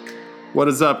What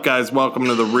is up, guys? Welcome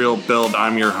to The Real Build.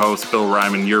 I'm your host, Bill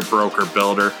Ryman, your broker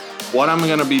builder. What I'm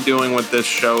going to be doing with this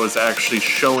show is actually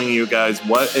showing you guys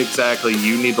what exactly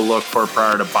you need to look for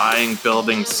prior to buying,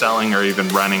 building, selling, or even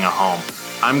renting a home.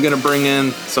 I'm going to bring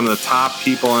in some of the top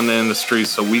people in the industry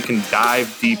so we can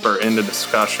dive deeper into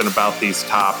discussion about these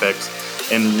topics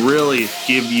and really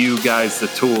give you guys the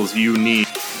tools you need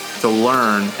to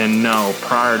learn and know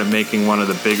prior to making one of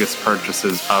the biggest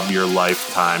purchases of your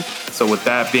lifetime. So with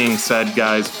that being said,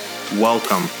 guys,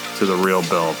 welcome to The Real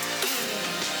Build.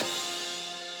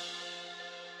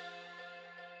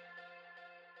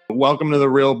 Welcome to The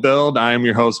Real Build. I am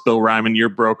your host, Bill Ryman, your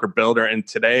broker builder. And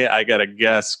today I got a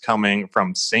guest coming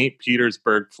from St.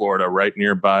 Petersburg, Florida, right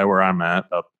nearby where I'm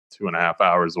at, up 2.5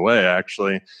 hours away,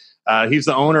 actually. He's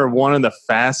the owner of one of the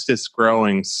fastest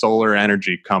growing solar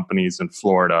energy companies in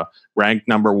Florida, ranked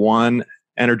number one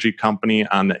energy company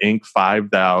on the Inc.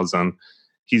 5000.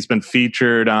 He's been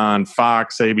featured on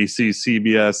Fox, ABC,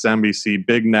 CBS, NBC,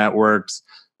 big networks.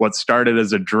 What started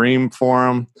as a dream for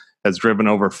him has driven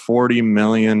over $40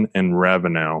 million in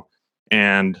revenue.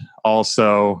 And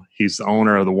also, he's the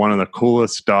owner of one of the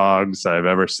coolest dogs I've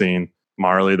ever seen,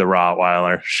 Marley the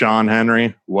Rottweiler. Shawn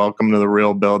Henry, welcome to The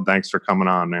Real Build. Thanks for coming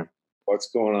on, man. What's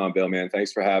going on, Bill, man?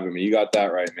 Thanks for having me. You got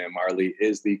that right, man. Marley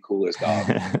is the coolest dog.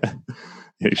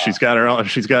 She's got her own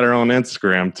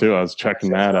Instagram too. I was checking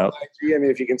that out. I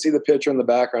mean, if you can see the picture in the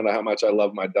background of how much I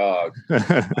love my dog,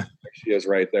 she is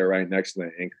right there, right next to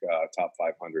the Inc. Top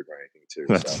 500 ranking too.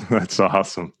 That's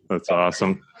awesome. That's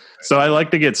awesome. So I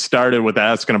like to get started with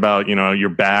asking about, your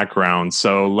background.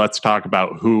 So let's talk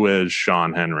about who is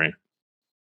Shawn Henry.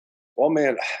 Well,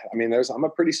 man, I mean, I'm a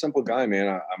pretty simple guy, man.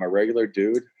 I'm a regular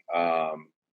dude.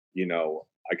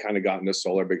 I kind of got into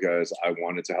solar because I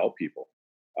wanted to help people.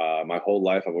 My whole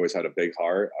life, I've always had a big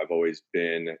heart. I've always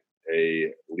been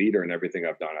a leader in everything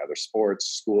I've done, either sports,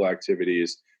 school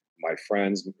activities, my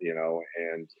friends,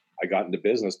 and I got into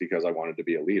business because I wanted to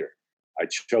be a leader. I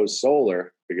chose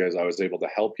solar because I was able to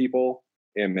help people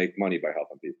and make money by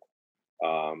helping people.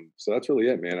 So that's really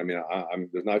it, man. I mean,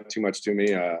 there's not too much to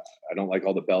me. I don't like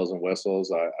all the bells and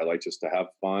whistles. I like just to have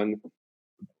fun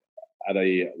at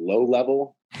a low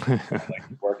level. I like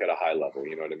to work at a high level.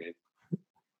 You know what I mean?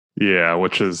 Yeah,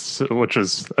 which is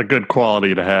a good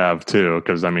quality to have too,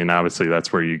 because I mean, obviously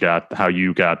that's where how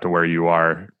you got to where you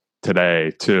are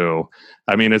today too.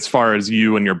 I mean, as far as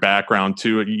you and your background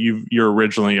too, are you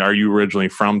originally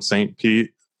from St.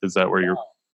 Pete? Is that where you're?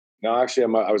 No, actually,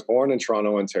 I was born in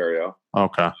Toronto, Ontario.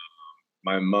 Okay.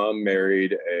 My mom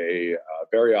married a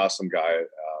very awesome guy,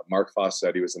 Mark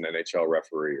Fawcett. He was an NHL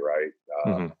referee,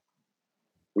 right?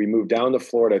 We moved down to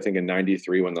Florida, I think, in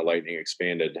 '93 when the Lightning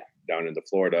expanded down into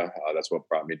Florida. That's what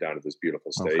brought me down to this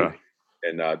beautiful state. Okay.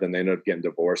 And then they ended up getting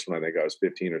divorced when I think I was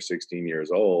 15 or 16 years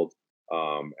old.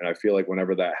 And I feel like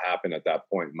whenever that happened at that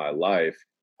point in my life,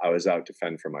 I was out to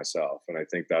fend for myself. And I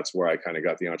think that's where I kind of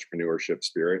got the entrepreneurship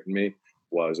spirit in me. It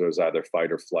was either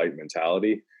fight or flight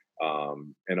mentality.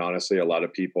 And honestly, a lot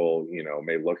of people,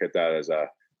 may look at that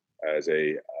as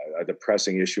a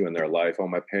depressing issue in their life. Oh,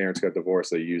 my parents got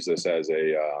divorced. They use this as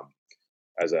a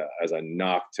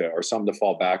knock to, or something to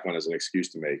fall back on as an excuse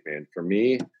to make, man. For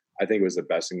me, I think it was the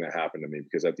best thing that happened to me,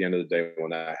 because at the end of the day,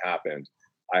 when that happened,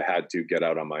 I had to get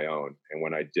out on my own. And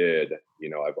when I did,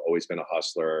 I've always been a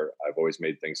hustler. I've always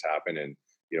made things happen. And,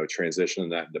 transitioning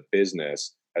that into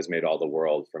business has made all the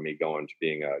world, from me going to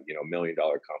being a, $1 million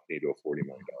company to a $40 million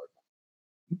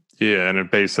company. Yeah, and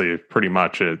it basically pretty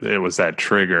much it was that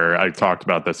trigger. I talked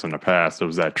about this in the past. It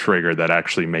was that trigger that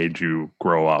actually made you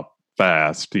grow up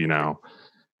fast,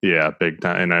 Yeah, big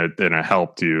time. And it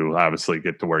helped you obviously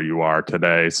get to where you are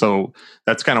today. So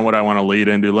that's kind of what I want to lead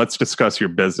into. Let's discuss your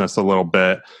business a little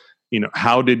bit.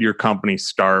 How did your company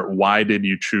start? Why did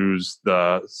you choose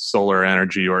the solar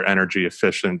energy or energy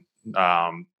efficient,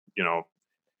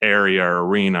 area or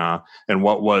arena? And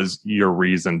what was your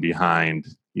reason behind,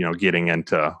 getting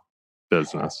into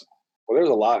business? Well, there's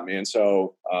a lot, man.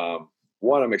 So,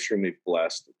 one, I'm extremely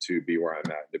blessed to be where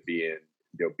I'm at, to be in,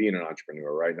 being an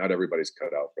entrepreneur, right? Not everybody's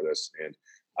cut out for this. And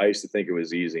I used to think it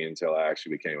was easy until I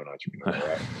actually became an entrepreneur,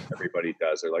 right? Everybody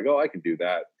does. They're like, oh, I can do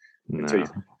that. Until you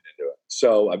get into it.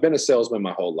 So I've been a salesman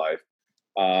my whole life.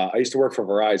 I used to work for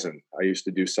Verizon. I used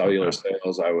to do cellular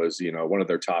sales. I was, one of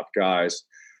their top guys.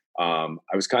 I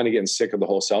was kind of getting sick of the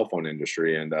whole cell phone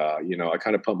industry. And, I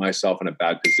kind of put myself in a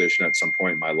bad position at some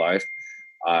point in my life.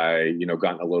 I,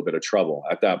 got in a little bit of trouble.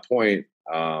 At that point,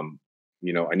 I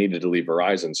needed to leave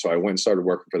Verizon. So I went and started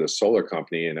working for the solar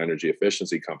company, an energy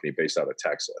efficiency company based out of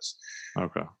Texas.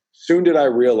 Okay. Soon did I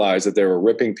realize that they were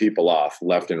ripping people off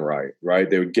left and right?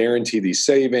 They would guarantee these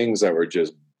savings that were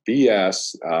just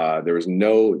BS. There was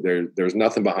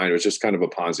nothing behind it. It was just kind of a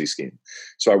Ponzi scheme.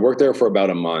 So I worked there for about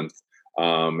a month.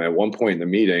 At one point in the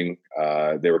meeting,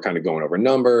 they were kind of going over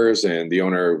numbers, and the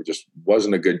owner just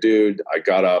wasn't a good dude. I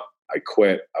got up, I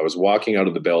quit. I was walking out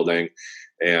of the building,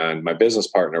 and my business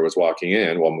partner was walking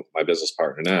in. Well, my business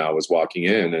partner now was walking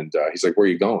in, and he's like, "Where are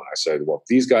you going?" I said, "Well, if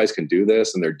these guys can do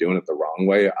this and they're doing it the wrong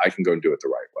way, I can go and do it the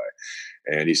right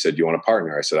way." And he said, "Do you want a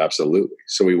partner?" I said, "Absolutely."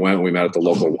 So we met at the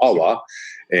local Wawa,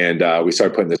 and we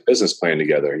started putting this business plan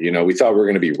together. We thought we were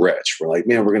going to be rich. We're like,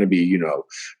 man, we're going to be,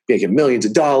 making millions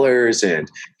of dollars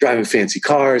and driving fancy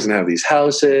cars and have these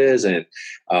houses. And,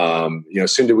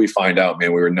 soon did we find out,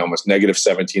 man, we were almost negative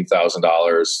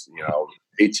 $17,000,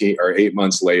 8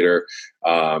 months later.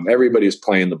 Everybody's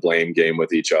playing the blame game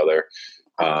with each other.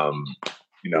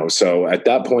 So at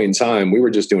that point in time, we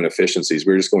were just doing efficiencies.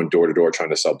 We were just going door to door trying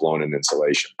to sell blown in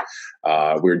insulation.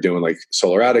 We were doing like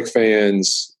solar attic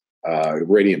fans,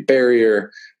 radiant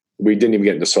barrier. We didn't even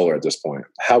get into solar at this point.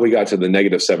 How we got to the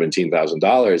negative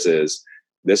 $17,000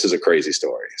 this is a crazy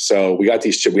story. So we had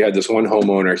this one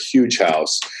homeowner, huge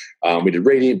house. We did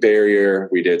radiant barrier.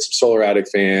 We did some solar attic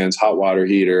fans, hot water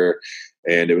heater,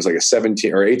 and it was like a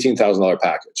 $17,000 or $18,000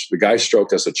 package. The guy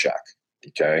stroked us a check.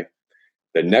 Okay.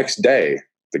 The next day,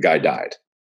 the guy died.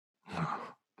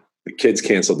 The kids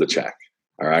canceled the check.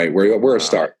 All right. We're a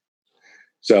start.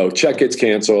 So check gets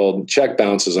canceled, check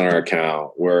bounces on our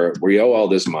account where we owe all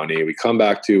this money. We come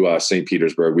back to St.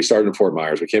 Petersburg. We started in Fort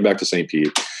Myers. We came back to St.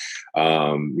 Pete.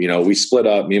 We split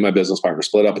up. Me and my business partner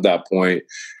split up at that point.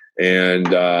 And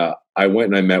I went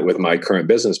and I met with my current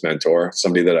business mentor,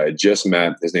 somebody that I had just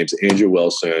met. His name's Andrew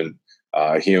Wilson.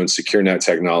 He owns SecureNet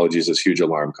Technologies, this huge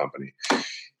alarm company.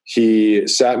 He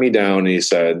sat me down and he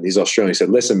said, he's Australian. He said,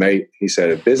 "Listen, mate," he said,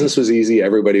 "if business was easy,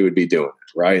 everybody would be doing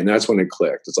it." Right. And that's when it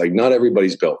clicked. It's like, not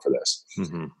everybody's built for this.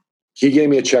 Mm-hmm. He gave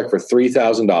me a check for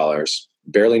 $3,000,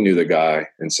 barely knew the guy,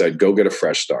 and said, "Go get a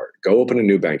fresh start. Go open a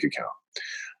new bank account."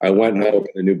 I went and I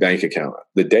opened a new bank account.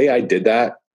 The day I did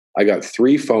that, I got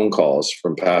 3 phone calls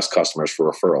from past customers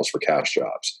for referrals for cash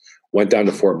jobs. Went down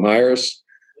to Fort Myers,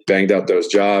 banged out those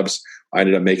jobs. I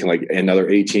ended up making like another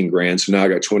 18 grand. So now I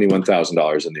got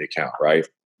 $21,000 in the account, right?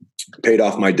 Paid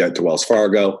off my debt to Wells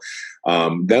Fargo.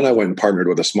 Then I went and partnered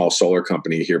with a small solar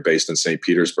company here based in St.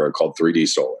 Petersburg called 3D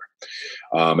Solar.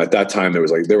 At that time, they were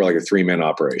like a 3-man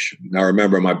operation. Now,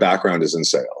 remember, my background is in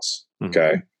sales. Okay.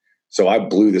 Mm-hmm. So I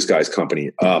blew this guy's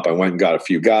company up. I went and got a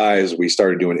few guys. We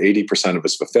started doing 80% of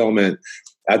his fulfillment.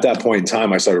 At that point in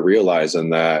time, I started realizing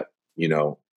that,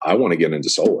 I want to get into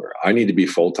solar. I need to be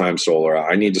full-time solar.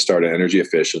 I need to start an energy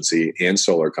efficiency and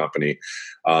solar company.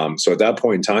 So at that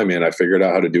point in time, man, I figured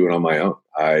out how to do it on my own.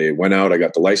 I went out, I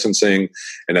got the licensing.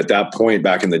 And at that point,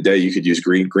 back in the day, you could use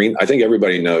green. I think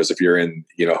everybody knows, if you're in,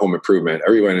 home improvement,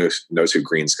 everybody knows who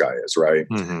Green Sky is, right?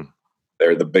 Mm-hmm.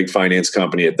 They're the big finance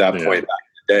company at that point. Back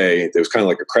in the day, it was kind of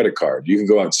like a credit card. You can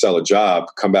go out and sell a job,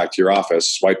 come back to your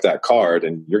office, swipe that card,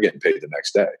 and you're getting paid the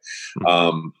next day.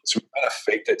 So we kind of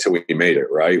faked it till we made it,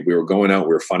 right? We were going out,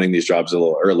 we were funding these jobs a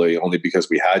little early, only because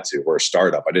we had to. We're a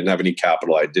startup. I didn't have any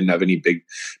capital. I didn't have any big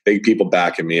people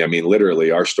backing me. I mean,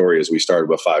 literally, our story is we started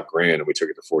with $5,000 and we took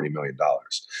it to $40 million.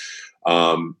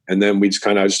 And then we just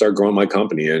I started growing my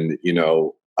company. And,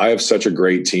 I have such a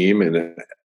great team, and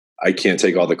I can't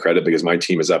take all the credit because my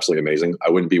team is absolutely amazing. I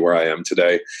wouldn't be where I am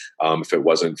today if it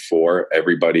wasn't for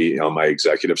everybody on my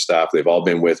executive staff. They've all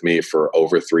been with me for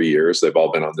over 3 years. They've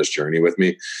all been on this journey with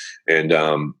me. And,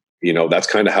 that's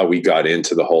kind of how we got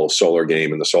into the whole solar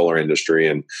game and the solar industry.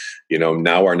 And,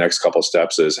 now our next couple of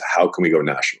steps is, how can we go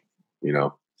national,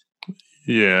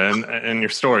 Yeah. And your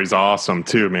story's awesome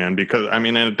too, man, because and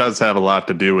it does have a lot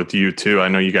to do with you too. I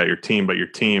know you got your team, but your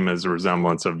team is a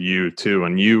resemblance of you too.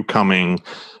 And you coming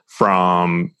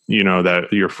from, that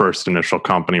your first initial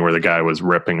company where the guy was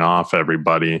ripping off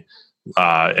everybody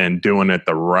and doing it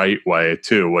the right way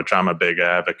too, which I'm a big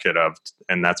advocate of.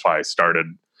 And that's why I started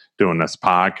doing this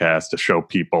podcast, to show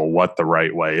people what the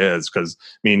right way is. Because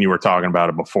me and you were talking about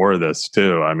it before this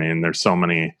too. There's so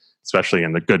many, especially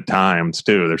in the good times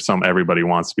too. Everybody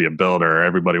wants to be a builder.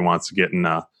 Everybody wants to get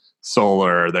into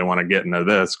solar. They want to get into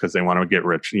this because they want to get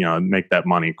rich, make that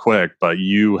money quick. But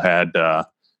you had to,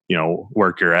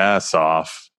 work your ass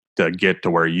off to get to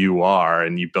where you are,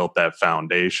 and you built that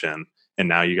foundation, and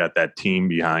now you got that team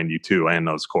behind you too, and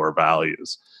those core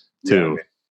values too.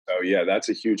 Yeah, that's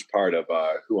a huge part of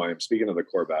who I am. Speaking of the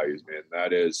core values, man,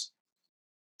 that is,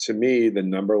 to me, the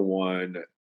number one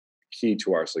key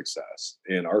to our success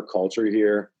and our culture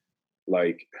here.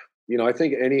 Like, I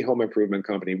think any home improvement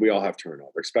company, we all have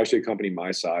turnover, especially a company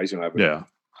my size. I have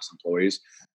employees.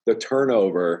 The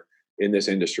turnover in this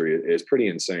industry is pretty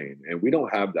insane. And we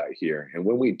don't have that here. And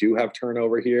when we do have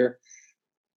turnover here,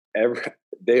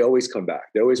 they always come back.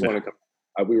 They always want to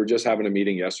come. We were just having a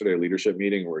meeting yesterday, a leadership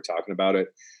meeting, and we were talking about it.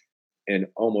 And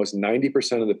almost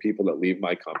 90% of the people that leave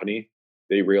my company,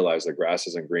 they realize the grass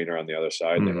isn't greener on the other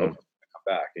side, and they come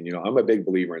back. And, you know, I'm a big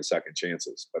believer in second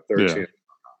chances, but third chances,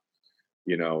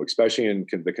 you know, especially in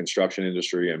the construction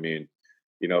industry. I mean,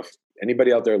 you know, if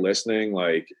anybody out there listening,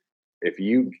 like, if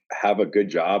you have a good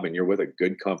job and you're with a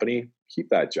good company, keep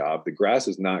that job. The grass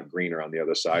is not greener on the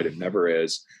other side. It never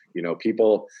is. You know,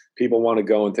 people want to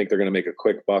go and think they're going to make a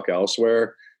quick buck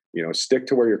elsewhere. You know, stick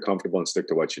to where you're comfortable and stick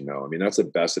to what you know. I mean, that's the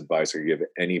best advice I could give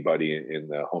anybody in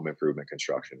the home improvement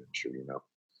construction industry, you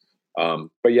know.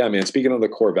 But yeah, man, speaking of the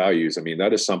core values, I mean,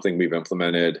 that is something we've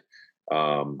implemented,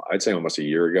 I'd say almost a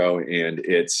year ago, and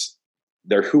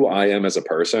they're who I am as a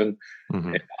person.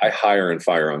 And I hire and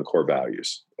fire on core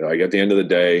values. Like, at the end of the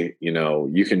day, you know,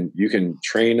 you can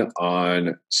train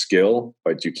on skill,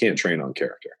 but you can't train on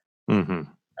character.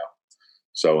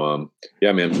 So,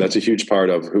 yeah, man, that's a huge part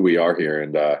of who we are here.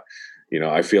 And, you know,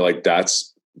 I feel like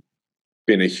that's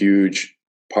been a huge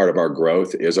part of our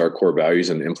growth, is our core values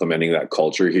and implementing that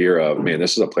culture here of, man,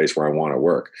 this is a place where I want to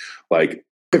work. Like,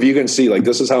 if you can see, like,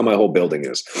 this is how my whole building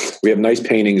is. We have nice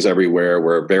paintings everywhere.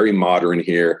 We're very modern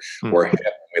here.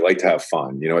 We like to have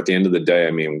fun. You know, at the end of the day,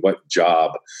 I mean, what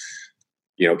job,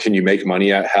 you know, can you make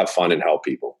money at? Have fun and help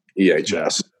people.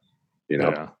 EHS, you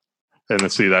know. Yeah.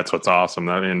 And see, that's what's awesome.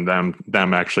 And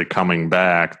them actually coming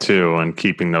back too, and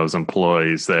keeping those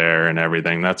employees there and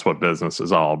everything. That's what business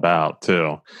is all about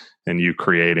too. And you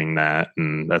creating that,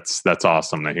 and that's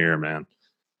awesome to hear, man.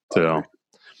 Too.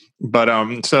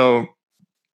 But so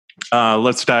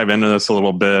let's dive into this a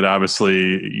little bit.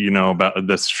 Obviously, you know, about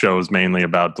this show is mainly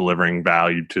about delivering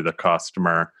value to the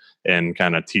customer and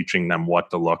kind of teaching them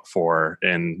what to look for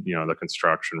in, you know, the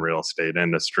construction real estate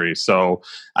industry. So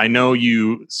I know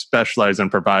you specialize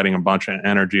in providing a bunch of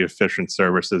energy efficient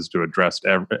services to address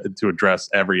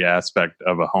every aspect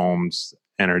of a home's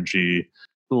energy.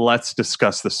 Let's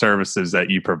discuss the services that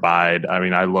you provide. I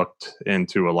mean, I looked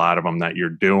into a lot of them that you're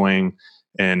doing,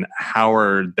 and how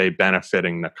are they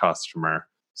benefiting the customer?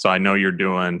 So I know you're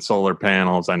doing solar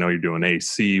panels. I know you're doing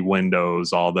AC,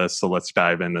 windows, all this. So let's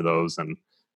dive into those. And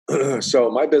so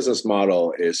my business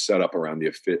model is set up around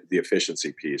the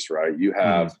efficiency piece, right? You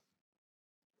have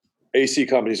AC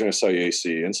companies are going to sell you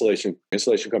AC, insulation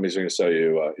companies are going to sell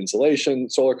you insulation,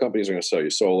 solar companies are going to sell you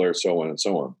solar, so on and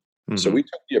so on. So we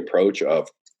took the approach of,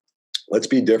 let's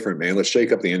be different, man. Let's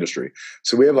shake up the industry.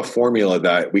 So we have a formula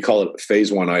that we call it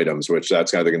phase one items, which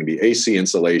that's either going to be AC,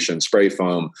 insulation, spray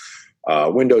foam,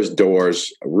 windows,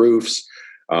 doors, roofs,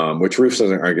 which roofs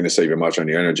aren't going to save you much on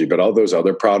your energy, but all those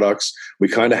other products, we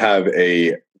kind of have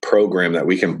a program that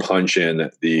we can punch in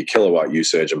the kilowatt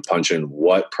usage and punch in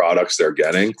what products they're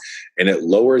getting, and it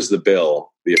lowers the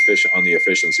bill on the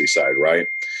efficiency side, right?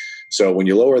 So when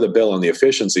you lower the bill on the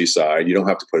efficiency side, you don't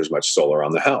have to put as much solar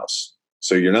on the house.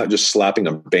 So you're not just slapping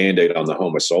a Band-Aid on the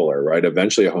home with solar, right?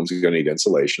 Eventually a home's going to need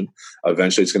insulation.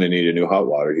 Eventually it's going to need a new hot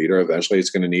water heater. Eventually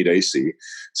it's going to need AC.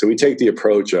 So we take the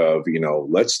approach of, you know,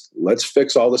 let's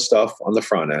fix all the stuff on the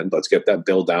front end. Let's get that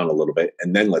bill down a little bit,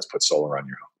 and then let's put solar on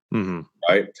your home,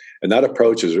 right? And that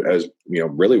approach has, you know,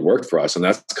 really worked for us. And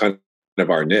that's kind of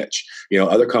our niche. You know,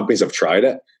 other companies have tried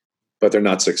it, but they're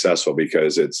not successful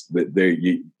because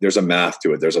there's a math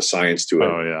to it. There's a science to it.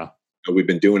 Oh, yeah. We've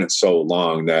been doing it so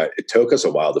long that it took us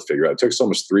a while to figure out. It took us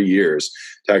almost 3 years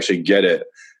to actually get it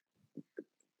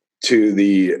to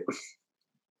the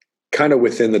kind of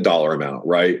within the dollar amount,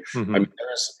 right? I mean,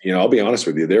 you know, I'll be honest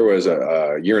with you. There was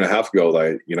a year and a half ago,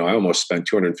 like, you know, I almost spent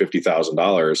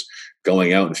 $250,000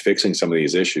 going out and fixing some of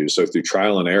these issues. So through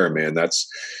trial and error, man, that's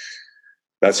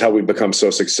how we become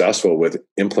so successful with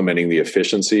implementing the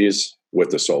efficiencies with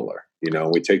the solar. You know,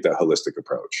 we take that holistic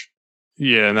approach.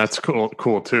 Yeah, and that's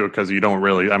cool too, because you don't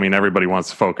really, I mean, everybody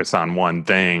wants to focus on one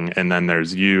thing, and then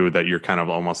there's you, that you're kind of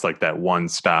almost like that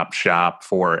one-stop shop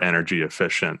for energy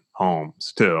efficient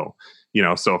homes too. You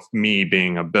know, so if me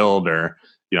being a builder,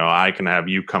 you know, I can have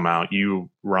you come out, you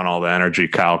run all the energy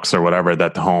calcs or whatever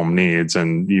that the home needs,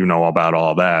 and you know about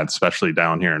all that, especially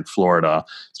down here in Florida,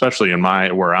 especially in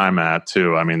where I'm at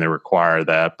too. I mean, they require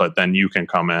that, but then you can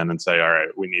come in and say, all right,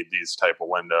 we need these type of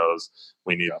windows.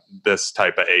 We need this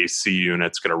type of AC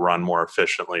unit's going to run more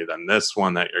efficiently than this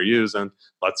one that you're using.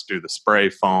 Let's do the spray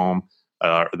foam,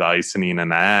 the isonine in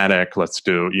the attic. Let's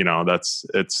do, you know, it's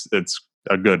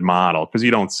a good model because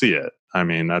you don't see it. I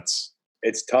mean,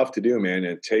 it's tough to do, man.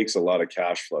 It takes a lot of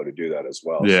cash flow to do that as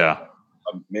well. Yeah.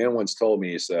 So, a man once told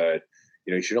me, he said,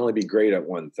 you know, you should only be great at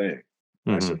one thing.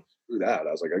 I said, screw that.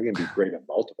 I was like, I'm going to be great at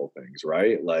multiple things,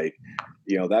 right? Like,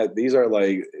 that these are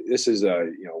like, this is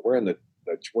we're in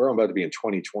we're about to be in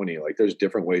 2020. Like, there's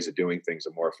different ways of doing things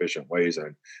in more efficient ways.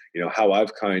 And, how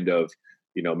I've kind of,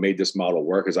 made this model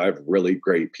work is I have really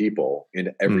great people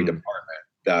in every department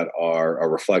that are a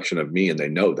reflection of me, and they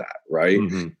know that, right?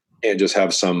 Mm-hmm. And just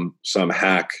have some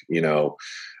hack,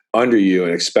 under you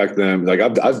and expect them. Like,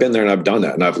 I've been there and I've done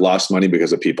that, and I've lost money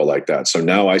because of people like that. So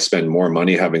now I spend more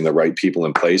money having the right people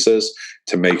in places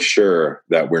to make sure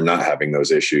that we're not having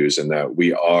those issues, and that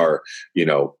we are,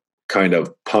 kind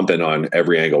of pumping on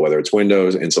every angle, whether it's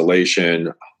windows,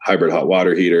 insulation, hybrid hot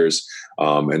water heaters,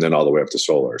 and then all the way up to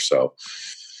solar. So,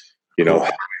 Cool.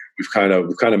 we've kind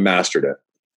of mastered it.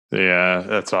 Yeah,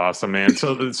 that's awesome, man.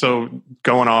 So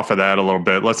going off of that a little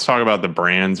bit, let's talk about the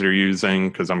brands you're using,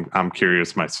 because I'm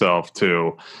curious myself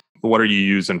too. What are you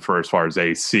using for as far as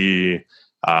AC,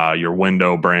 your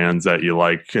window brands that you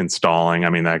like installing? I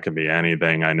mean, that could be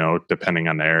anything, I know, depending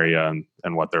on the area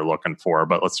and what they're looking for.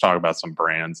 But let's talk about some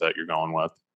brands that you're going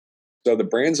with. So the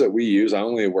brands that we use, I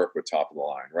only work with top of the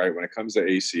line, right? When it comes to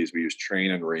ACs, we use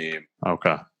Train and Rheem.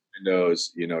 Okay.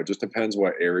 Windows, it just depends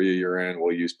what area you're in.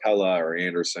 We'll use Pella or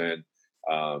Anderson.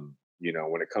 When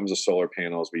it comes to solar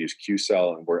panels, we use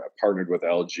Q-Cell, and we're partnered with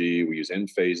LG. We use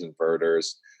in-phase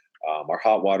inverters. Our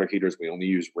hot water heaters, we only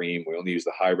use Rheem. We only use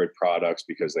the hybrid products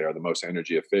because they are the most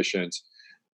energy efficient.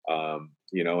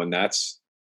 And that's,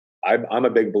 I'm a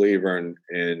big believer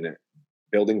in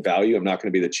building value. I'm not going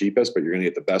to be the cheapest, but you're going to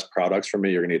get the best products from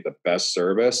me. You're going to get the best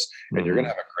service, and you're going to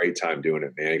have a great time doing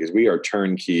it, man, because we are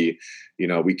turnkey.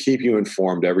 We keep you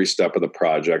informed every step of the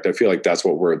project. I feel like that's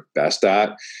what we're best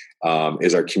at,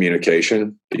 is our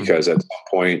communication, because at some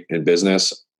point in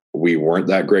business, we weren't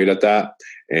that great at that.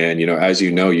 And, as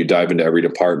you dive into every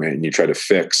department and you try to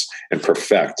fix and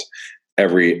perfect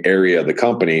every area of the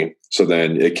company, so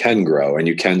then it can grow and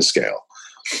you can scale.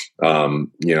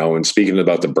 And speaking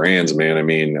about the brands, man, I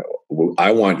mean,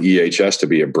 I want EHS to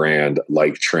be a brand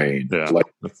like Train, like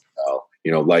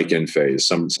In-Phase,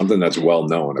 something that's well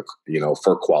known,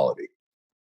 for quality.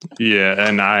 Yeah,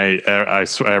 and I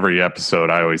every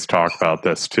episode I always talk about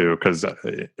this too, because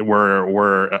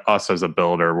we're us as a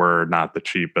builder, we're not the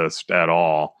cheapest at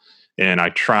all. And I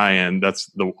try, and that's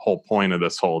the whole point of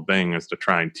this whole thing, is to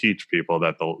try and teach people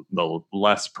that the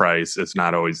less price is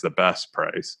not always the best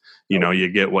price. You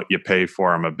get what you pay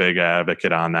for. I'm a big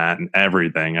advocate on that, and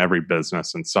everything, every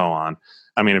business and so on.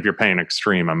 I mean, if you're paying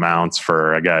extreme amounts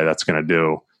for a guy that's going to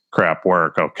do crap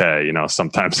work, okay,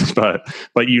 sometimes, but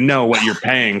what you're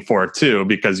paying for too,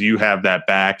 because you have that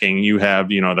backing, you have,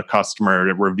 the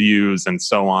customer reviews and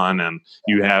so on, and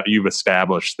you've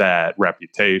established that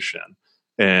reputation.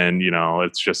 And,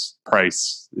 it's just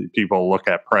price. People look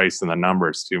at price and the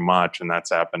numbers too much. And that's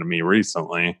happened to me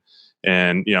recently.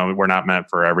 And, we're not meant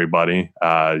for everybody.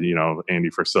 Andy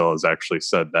Frisell has actually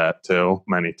said that too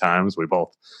many times. We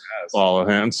both follow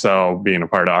him. So being a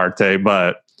part of Arte,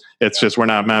 but it's just, we're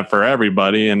not meant for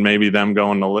everybody. And maybe them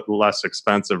going the less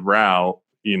expensive route,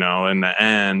 in the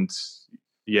end,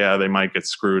 yeah, they might get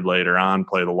screwed later on,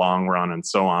 play the long run and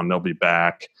so on. They'll be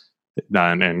back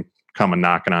and coming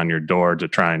knocking on your door to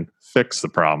try and fix the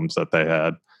problems that they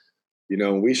had.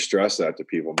 We stress that to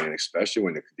people, man, especially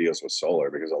when it deals with solar,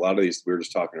 because a lot of these, we were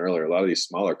just talking earlier, a lot of these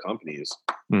smaller companies,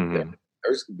 there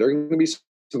are going to be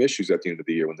some issues at the end of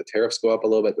the year. When the tariffs go up a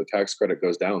little bit, the tax credit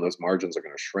goes down, those margins are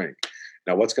going to shrink.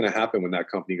 Now, what's going to happen when that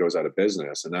company goes out of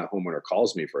business and that homeowner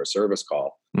calls me for a service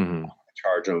call? I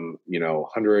charge them,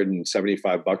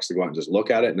 $175 to go out and just look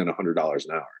at it, and then $100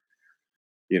 an hour.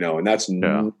 And that's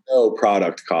no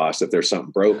product cost if there's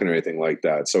something broken or anything like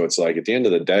that. So it's like, at the end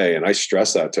of the day, and I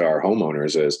stress that to our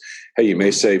homeowners, is, hey, you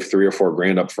may save $3 or $4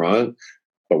 grand up front,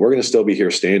 but we're going to still be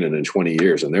here standing in 20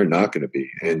 years, and they're not going to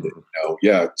be. And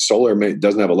solar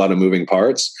doesn't have a lot of moving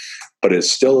parts, but it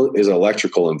still is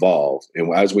electrical involved.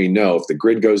 And as we know, if the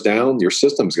grid goes down, your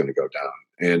system's going to go down.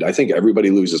 And I think everybody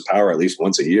loses power at least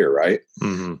once a year, right? I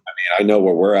mean, I know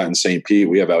where we're at in St. Pete,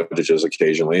 we have outages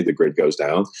occasionally. The grid goes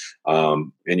down.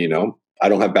 And, I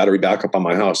don't have battery backup on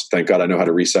my house. Thank God I know how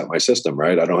to reset my system,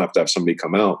 right? I don't have to have somebody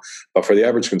come out. But for the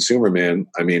average consumer, man,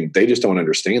 I mean, they just don't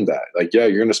understand that. Like, yeah,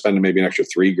 you're going to spend maybe an extra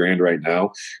 $3 grand right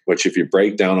now, which if you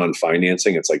break down on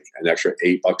financing, it's like an extra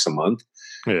 $8 a month.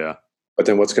 Yeah. But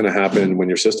then what's going to happen when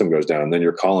your system goes down? And then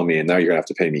you're calling me, and now you're going to have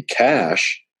to pay me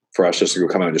cash for us just to go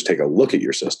come out and just take a look at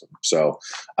your system. So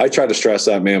I try to stress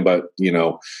that, man, but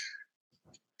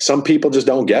some people just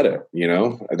don't get it,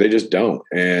 they just don't.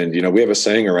 And, we have a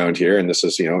saying around here, and this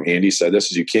is, Andy said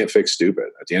this, is you can't fix stupid.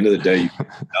 At the end of the day, you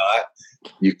cannot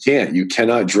You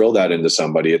cannot drill that into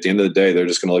somebody. At the end of the day, they're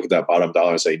just going to look at that bottom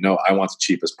dollar and say, no, I want the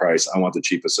cheapest price. I want the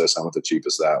cheapest this. I want the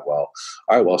cheapest that. Well,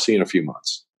 all right, well, I'll see you in a few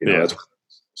months. That's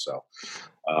so.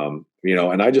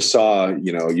 And I just saw,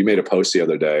 you made a post the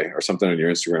other day or something on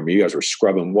your Instagram. You guys were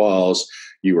scrubbing walls,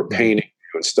 you were painting,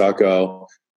 doing stucco.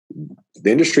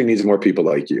 The industry needs more people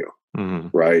like you,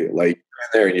 right? Like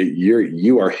you're in there,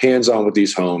 you are hands-on with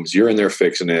these homes. You're in there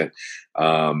fixing it.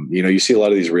 You see a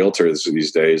lot of these realtors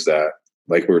these days that,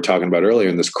 like we were talking about earlier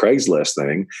in this Craigslist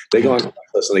thing, they go on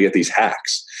Craigslist and they get these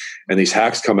hacks, and these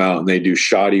hacks come out and they do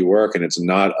shoddy work, and it's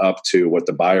not up to what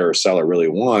the buyer or seller really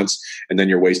wants. And then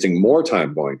you're wasting more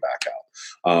time going back out.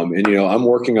 I'm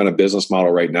working on a business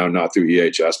model right now, not through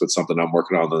EHS, but something I'm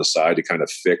working on the side to kind of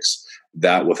fix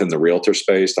that within the realtor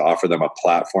space, to offer them a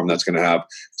platform that's going to have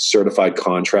certified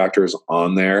contractors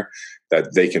on there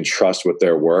that they can trust with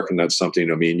their work. And that's something,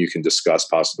 me and you can discuss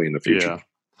possibly in the future.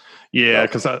 Yeah,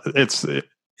 because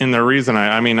and the reason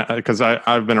because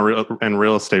I've been in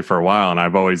real estate for a while,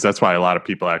 and that's why a lot of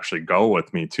people actually go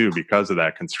with me too, because of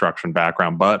that construction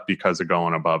background, but because of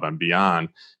going above and beyond,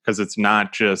 because it's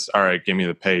not just, all right, give me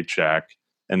the paycheck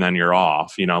and then you're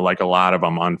off, like a lot of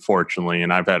them, unfortunately.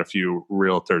 And I've had a few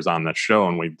realtors on the show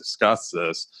and we've discussed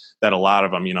this, that a lot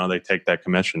of them, they take that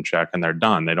commission check and they're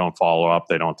done. They don't follow up.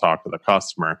 They don't talk to the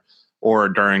customer. Or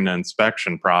during the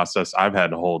inspection process, I've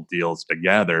had to hold deals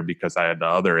together because I had the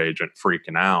other agent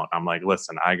freaking out. I'm like,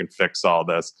 listen, I can fix all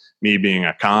this. Me being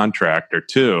a contractor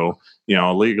too,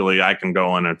 legally I can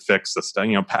go in and fix the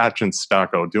stuff, patching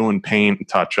stucco, doing paint and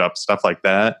touch up, stuff like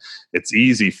that. It's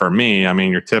easy for me.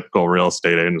 Your typical real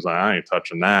estate agent is like, I ain't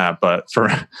touching that. But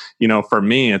for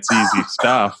me, it's easy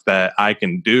stuff that I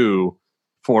can do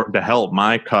to help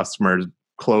my customers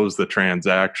close the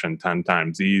transaction 10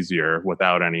 times easier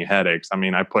without any headaches.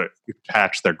 I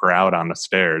patch their grout on the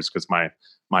stairs because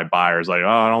my buyer's like, oh,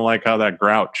 I don't like how that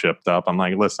grout chipped up. I'm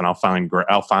like, listen, I'll find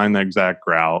the exact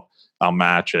grout, I'll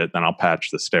match it, then I'll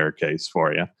patch the staircase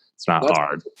for you. It's not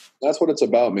hard. That's what it's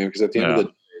about, man. Because at the end of the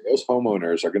day, those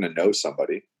homeowners are going to know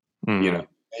somebody.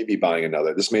 Maybe buying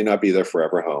another. This may not be their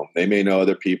forever home. They may know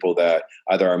other people that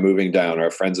either are moving down or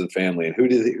are friends and family. And who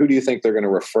do you think they're going to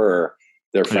refer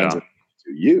their friends to?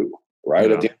 You,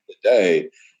 right? At the end of the day,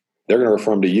 they're going to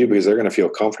refer them to you because they're going to feel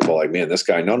comfortable. Like, man, this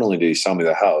guy, not only did he sell me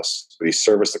the house, but he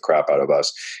serviced the crap out of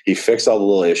us. He fixed all the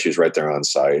little issues right there on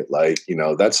site. Like,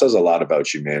 that says a lot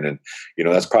about you, man. And,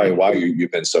 that's probably why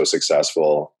you've been so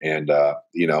successful. And,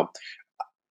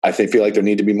 I feel like there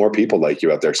need to be more people like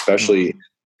you out there, especially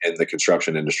in the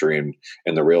construction industry and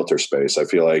in the realtor space. I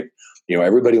feel like,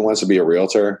 everybody wants to be a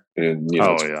realtor, and,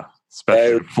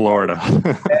 especially in Florida.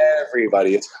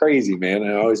 Everybody, it's crazy, man.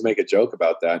 And I always make a joke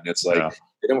about that, and it's like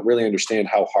they don't really understand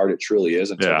how hard it truly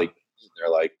is until they're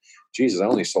like, Jesus, I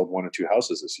only sold 1 or 2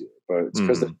 houses this year. But it's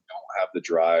because they don't have the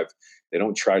drive. They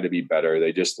don't try to be better.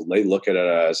 They look at it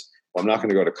as, well, I'm not going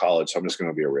to go to college, so I'm just going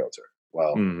to be a realtor.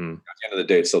 Well, at the end of the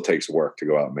day, it still takes work to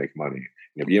go out and make money.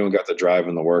 If you don't got the drive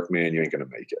and the work, man, you ain't going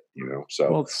to make it, So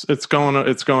well, it's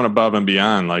going above and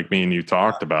beyond, like me and you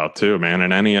talked about too, man.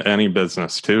 And any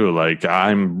business too. Like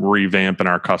I'm revamping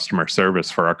our customer service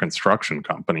for our construction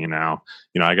company now.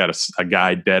 I got a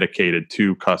guy dedicated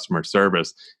to customer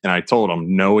service, and I told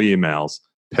him no emails,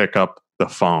 pick up the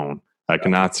phone. I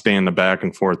cannot stand the back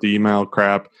and forth email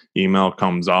crap. Email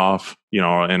comes off,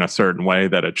 in a certain way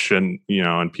that it shouldn't,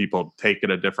 and people take it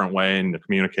a different way and the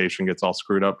communication gets all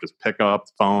screwed up. Just pick up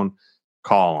the phone,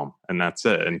 call them, and that's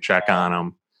it, and check on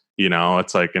them.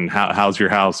 It's like, and how's your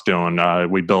house doing?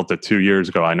 We built it 2 years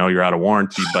ago. I know you're out of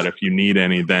warranty, but if you need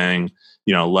anything,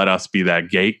 let us be that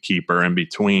gatekeeper in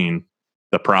between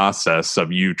the process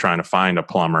of you trying to find a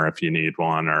plumber if you need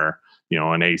one, or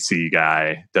an AC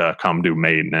guy to come do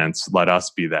maintenance. Let us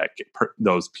be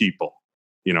those people.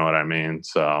 You know what I mean?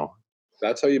 So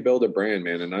that's how you build a brand,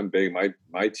 man. And I'm big.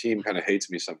 My team kind of hates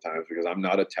me sometimes because I'm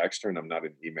not a texter and I'm not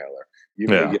an emailer. You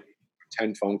may get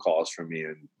 10 phone calls from me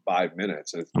in 5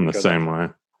 minutes. And I'm the same way.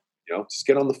 Just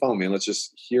get on the phone, man. Let's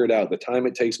just hear it out. The time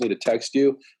it takes me to text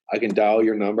you, I can dial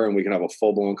your number and we can have a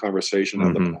full-blown conversation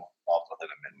on the phone within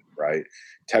a minute, right?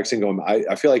 Texting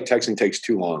I feel like texting takes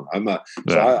too long.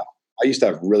 I used to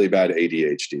have really bad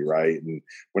ADHD, right? And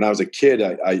when I was a kid,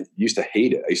 I used to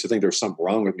hate it. I used to think there was something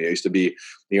wrong with me. I used to be,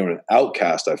 an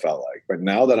outcast, I felt like. But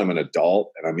now that I'm an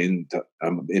adult and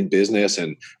I'm in business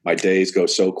and my days go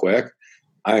so quick,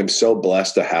 I am so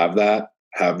blessed to have the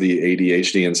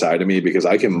ADHD inside of me, because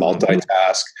I can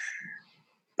multitask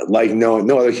like no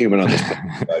other human on this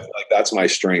planet. I feel like that's my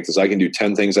strength, is I can do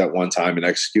 10 things at one time and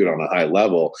execute on a high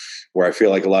level, where I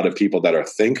feel like a lot of people that are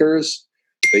thinkers,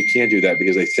 they can't do that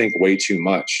because they think way too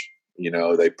much.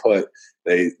 They put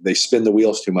they spin the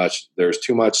wheels too much. There's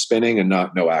too much spinning and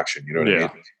no action. You know what I mean?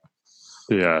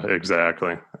 Yeah,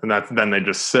 exactly. And then they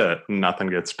just sit and nothing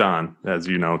gets done, as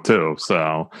you know, too.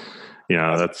 So,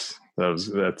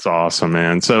 that's awesome,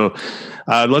 man. So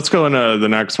let's go into the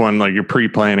next one, like your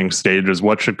pre-planning stages.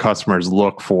 What should customers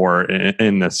look for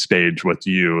in this stage with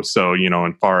you? So,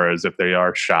 as far as if they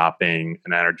are shopping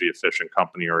an energy efficient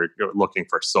company or looking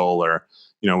for solar,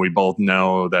 we both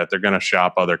know that they're going to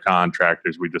shop other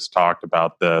contractors. We just talked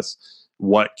about this.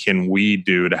 What can we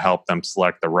do to help them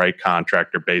select the right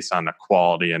contractor based on the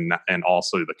quality and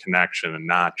also the connection and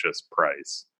not just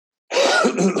price?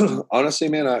 Honestly,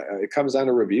 man, it comes down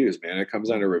to reviews, man. It comes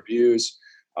down to reviews,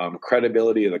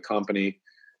 credibility of the company.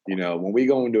 When we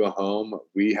go into a home,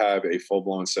 we have a full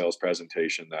blown sales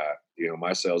presentation that,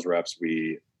 my sales reps,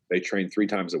 they train 3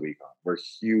 times a week on. We're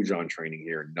huge on training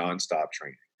here, nonstop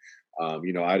training.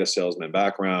 I had a salesman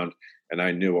background, and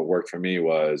I knew what worked for me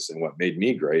and what made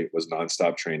me great was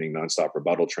nonstop training, nonstop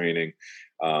rebuttal training,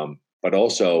 but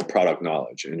also product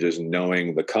knowledge and just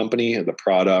knowing the company and the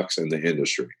products and the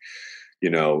industry.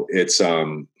 It's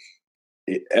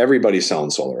everybody's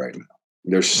selling solar right now.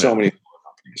 There's so many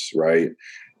companies, right?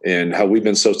 And how we've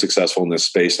been so successful in this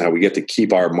space and how we get to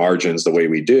keep our margins the way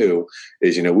we do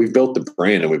is, we've built the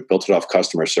brand and we've built it off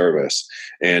customer service.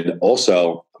 And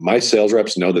also my sales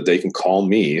reps know that they can call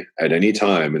me at any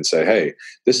time and say, hey,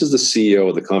 this is the CEO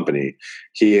of the company.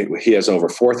 He has over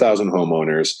 4,000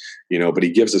 homeowners, but he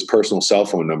gives his personal cell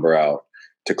phone number out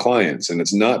to clients. And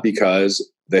it's not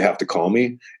because they have to call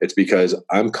me. It's because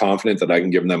I'm confident that I can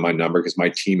give them my number because my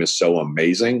team is so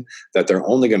amazing that they're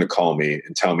only going to call me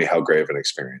and tell me how great of an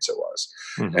experience it was.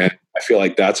 Mm-hmm. And I feel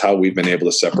like that's how we've been able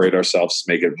to separate ourselves,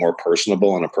 make it more personable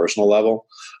on a personal level.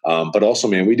 But also,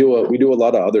 man, we do a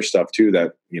lot of other stuff too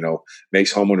that,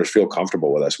 makes homeowners feel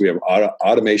comfortable with us. We have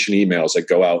automation emails that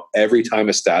go out every time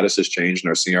a status is changed in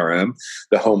our CRM,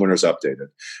 the homeowner's updated.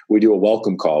 We do a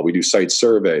welcome call. We do site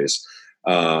surveys.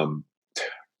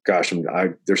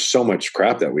 There's so much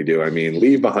crap that we do. I mean,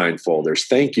 leave behind folders,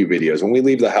 thank you videos. When we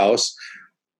leave the house,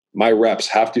 my reps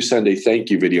have to send a thank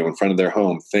you video in front of their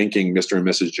home, thanking Mr. and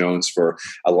Mrs. Jones for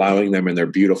allowing them in their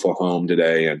beautiful home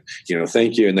today. And,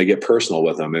 thank you. And they get personal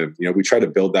with them. And, we try to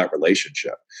build that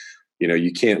relationship.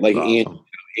 You can't awesome.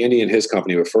 Andy and his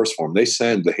company with First Form, they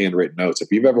send the handwritten notes.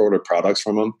 If you've ever ordered products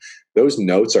from them, those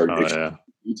notes are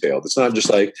detailed. It's not just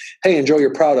like, hey, enjoy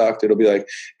your product. It'll be like,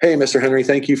 hey, Mr. Henry,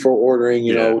 thank you for ordering,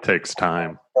 it takes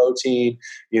time. Protein,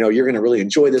 you're going to really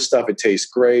enjoy this stuff. It tastes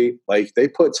great. Like they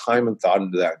put time and thought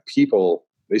into that. People,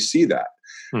 they see that.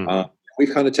 Mm-hmm.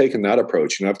 We've kind of taken that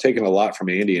approach. I've taken a lot from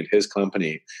Andy and his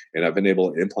company and I've been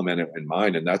able to implement it in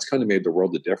mine. And that's kind of made the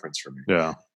world of difference for me.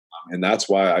 Yeah. And that's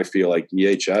why I feel like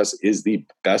EHS is the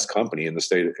best company in the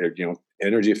state of,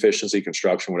 energy efficiency,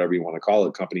 construction, whatever you want to call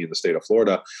it, company in the state of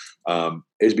Florida,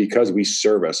 is because we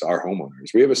service our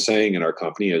homeowners. We have a saying in our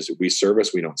company is we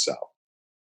service, we don't sell.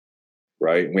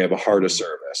 Right. And we have a heart of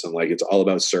service and it's all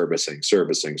about servicing.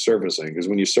 Because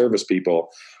when you service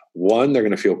people, 1, they're going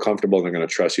to feel comfortable and they're going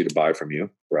to trust you to buy from you.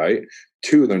 Right.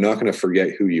 2, they're not going to forget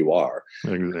who you are.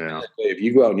 Yeah. If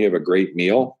you go out and you have a great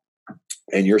meal,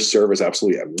 and your server's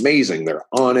absolutely amazing. They're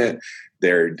on it.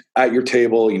 They're at your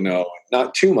table,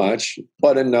 not too much,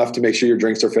 but enough to make sure your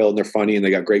drinks are filled and they're funny and they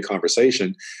got great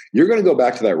conversation. You're going to go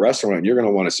back to that restaurant and you're going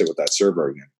to want to sit with that server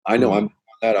again. I know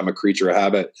I'm a creature of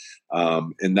habit.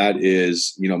 And that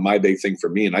is, my big thing for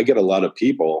me. And I get a lot of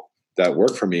people that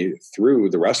work for me through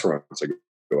the restaurants I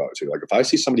go out to. Like if I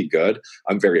see somebody good,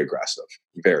 I'm very aggressive.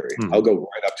 I'll go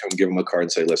right up to them, give them a card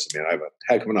and say, listen, man, I have a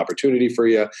heck of an opportunity for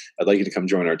you. I'd like you to come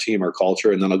join our team, our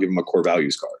culture. And then I'll give them a core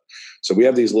values card. So we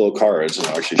have these little cards and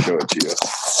I'll actually show it to you.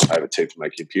 I have it taped to my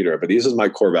computer, but this is my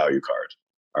core value card.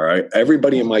 All right.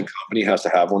 Everybody in my company has to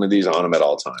have one of these on them at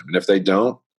all time. And if they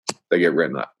don't, they get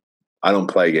written up. I don't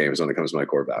play games when it comes to my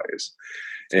core values.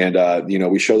 And,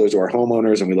 we show those to our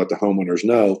homeowners and we let the homeowners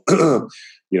know,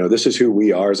 this is who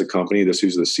we are as a company. This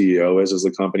is who the CEO is as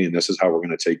the company. And this is how we're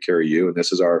going to take care of you. And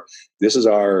this is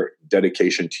our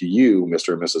dedication to you,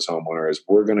 Mr. and Mrs. Homeowner, is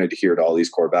we're going to adhere to all these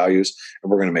core values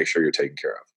and we're going to make sure you're taken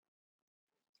care of.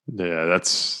 Yeah,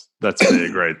 that's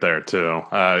big right there too.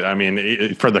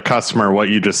 For the customer, what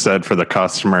you just said for the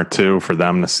customer too, for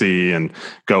them to see and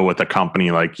go with a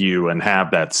company like you and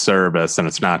have that service, and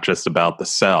it's not just about the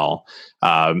sell.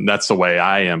 That's the way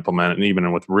I implement it. And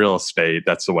even with real estate,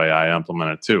 that's the way I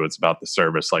implement it too. It's about the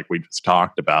service, like we just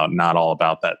talked about, not all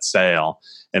about that sale.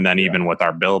 And then even with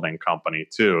our building company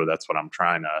too, that's what I'm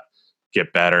trying to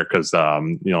get better because,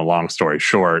 long story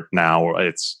short, now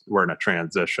we're in a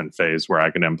transition phase where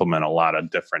I can implement a lot of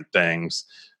different things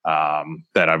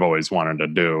that I've always wanted to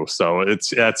do. So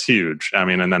that's huge. I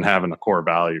mean, and then having the core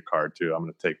value card too. I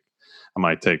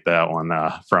might take that one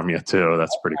from you too.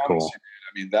 That's pretty cool.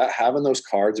 I mean, that having those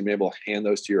cards and being able to hand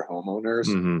those to your homeowners,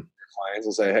 your clients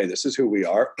will say, hey, this is who we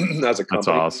are as a company. That's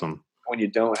awesome. When you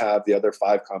don't have the other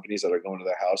 5 companies that are going to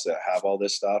their house that have all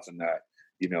this stuff and that,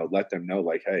 let them know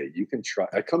like, hey, you can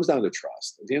trust. It comes down to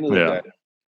trust. At the end of the day,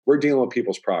 we're dealing with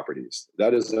people's properties.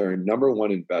 That is their number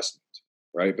one investment,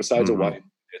 right? Besides a wife,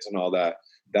 kids and all that,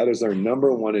 that is their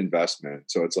number one investment.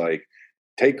 So it's like,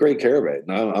 take great care of it.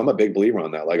 And I'm a big believer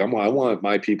on that. Like I want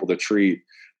my people to treat,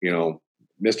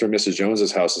 Mr. and Mrs.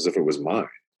 Jones's house as if it was mine.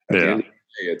 At the end of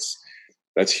the day,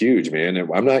 that's huge, man. And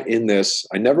I'm not in this.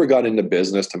 I never got into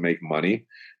business to make money,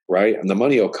 right? And the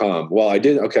money will come. Well, I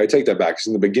did. Okay, I take that back. Because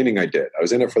in the beginning, I did. I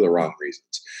was in it for the wrong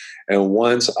reasons. And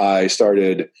once I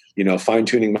started, fine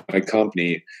tuning my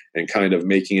company and kind of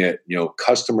making it,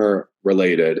 customer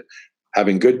related,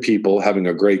 having good people, having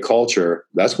a great culture,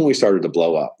 that's when we started to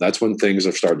blow up. That's when things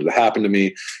have started to happen to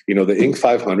me. The Inc.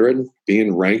 500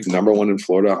 being ranked number 1 in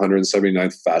Florida,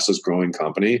 179th fastest growing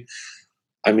company.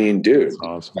 I mean, dude,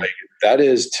 awesome. Like, that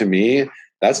is, to me,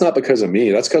 that's not because of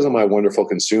me. That's because of my wonderful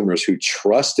consumers who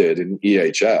trusted in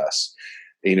EHS,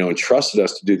 and trusted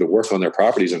us to do the work on their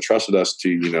properties and trusted us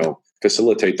to,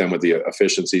 facilitate them with the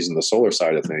efficiencies and the solar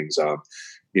side of things.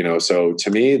 So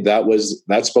to me,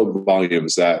 that spoke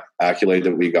volumes, that accolade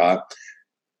that we got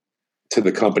to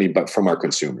the company, but from our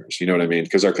consumers, you know what I mean?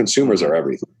 Because our consumers are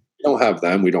everything. We don't have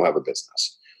them, we don't have a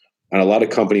business. And a lot of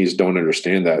companies don't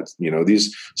understand that.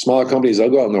 These smaller companies, they'll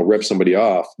go out and they'll rip somebody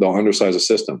off. They'll undersize a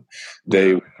system.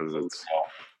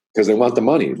 Because they want the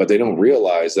money, but they don't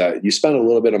realize that you spend a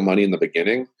little bit of money in the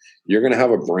beginning, you're going to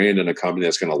have a brand and a company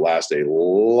that's going to last a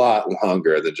lot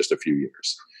longer than just a few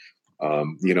years.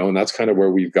 And that's kind of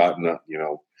where we've gotten,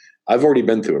 I've already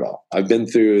been through it all. I've been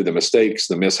through the mistakes,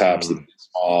 the mishaps,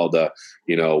 the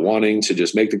wanting to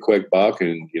just make the quick buck.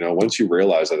 And, once you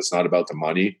realize that it's not about the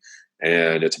money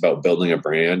and it's about building a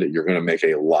brand, you're going to make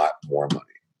a lot more money.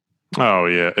 Oh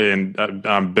yeah. And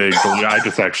I'm big. I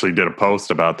just actually did a post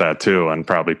about that too. And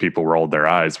probably people rolled their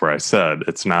eyes where I said,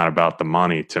 it's not about the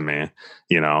money to me,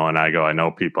 and I go, I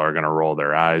know people are going to roll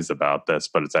their eyes about this,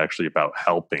 but it's actually about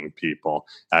helping people.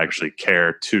 I actually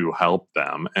care to help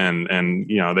them. And,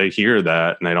 they hear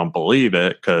that and they don't believe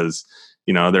it because,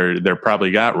 they're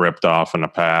probably got ripped off in the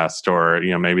past, or,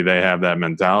 maybe they have that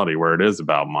mentality where it is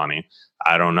about money.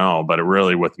 I don't know, but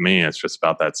with me, it's just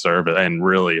about that service and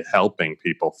really helping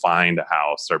people find a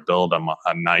house or build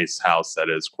a nice house that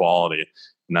is quality.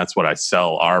 And that's what I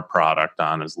sell our product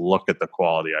on, is look at the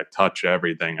quality. I touch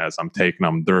everything as I'm taking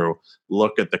them through.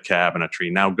 Look at the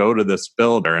cabinetry. Now go to this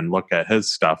builder and look at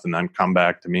his stuff and then come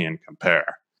back to me and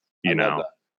compare,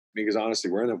 Because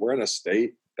honestly, we're in a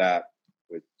state that,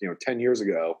 10 years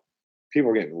ago, people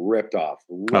were getting ripped off.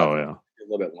 A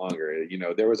little bit longer.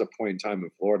 There was a point in time in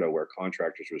Florida where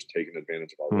contractors was taking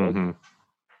advantage of all this.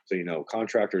 So,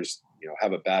 contractors,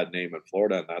 have a bad name in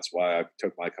Florida. And that's why I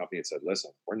took my company and said,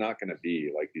 listen, we're not going to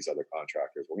be like these other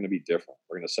contractors. We're going to be different.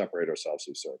 We're going to separate ourselves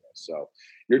through service. So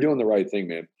you're doing the right thing,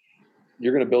 man.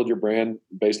 You're going to build your brand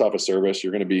based off of service.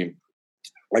 You're going to be,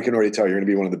 I can already tell, you're going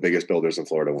to be one of the biggest builders in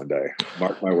Florida one day.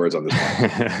 Mark my words on this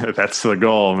one. That's the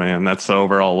goal, man. That's the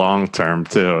overall long term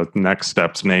too. Next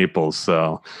step's Naples.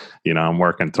 So, I'm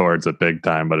working towards it big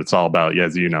time, but it's all about,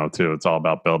 as too, it's all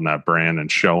about building that brand and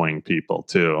showing people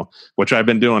too, which I've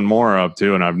been doing more of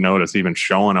too. And I've noticed even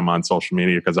showing them on social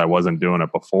media, because I wasn't doing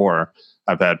it before.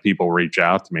 I've had people reach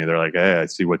out to me. They're like, hey, I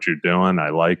see what you're doing. I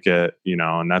like it,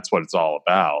 and that's what it's all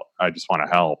about. I just want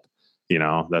to help,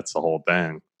 that's the whole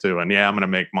thing too. And yeah, I'm going to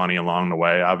make money along the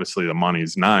way. Obviously the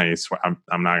money's nice.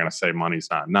 I'm not going to say money's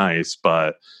not nice,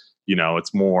 but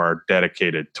it's more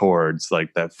dedicated towards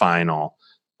like that final,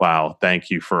 wow,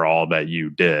 thank you for all that you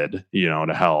did,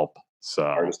 to help. So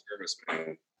artist service,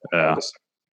 man. Yeah.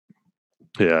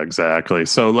 Yeah, exactly.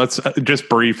 So let's just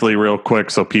briefly, real quick,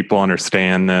 so people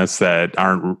understand this that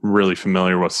aren't really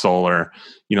familiar with solar.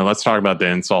 Let's talk about the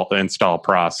install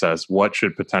process. What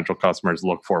should potential customers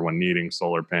look for when needing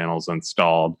solar panels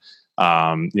installed?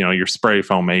 Your spray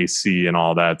foam AC and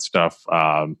all that stuff.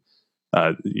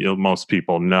 Most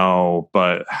people know,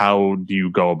 but how do you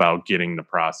go about getting the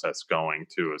process going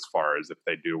too, as far as if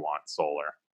they do want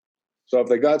solar? So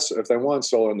if they want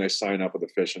solar and they sign up with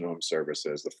Efficient Home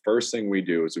Services, the first thing we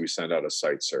do is we send out a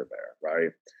site surveyor,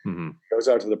 right? Goes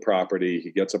out to the property, he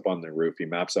gets up on the roof, he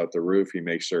maps out the roof, he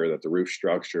makes sure that the roof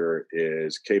structure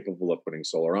is capable of putting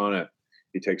solar on it.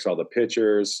 He takes all the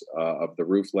pictures of the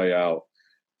roof layout,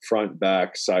 front,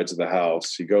 back, sides of the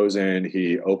house. He goes in,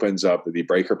 he opens up the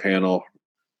breaker panel,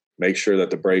 Make sure that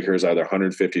the breaker is either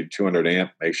 150 to 200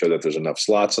 amp. Make sure that there's enough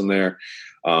slots in there.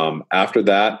 After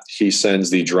that, he sends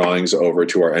the drawings over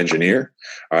to our engineer.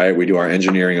 All right, we do our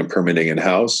engineering and permitting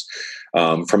in-house.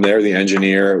 From there, the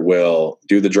engineer will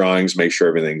do the drawings, make sure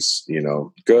everything's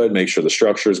good, make sure the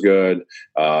structure is good.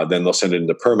 Then they'll send it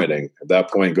into permitting. At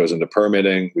that point, it goes into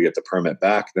permitting. We get the permit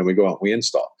back. Then we go out and we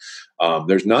install.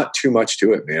 There's not too much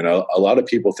to it, man. A lot of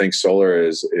people think solar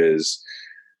is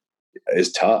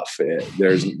tough.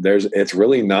 It's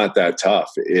really not that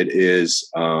tough. It is.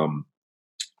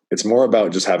 It's more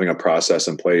about just having a process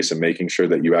in place and making sure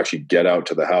that you actually get out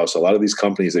to the house. A lot of these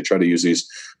companies, they try to use these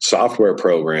software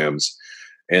programs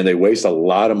and they waste a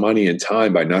lot of money and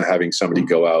time by not having somebody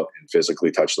go out and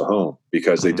physically touch the home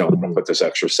because they don't want to put this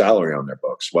extra salary on their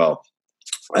books. Well,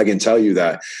 I can tell you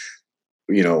that,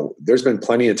 there's been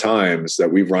plenty of times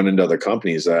that we've run into other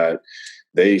companies that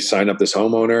they sign up this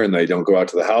homeowner and they don't go out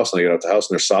to the house, and they get out to the house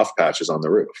and there's soft patches on the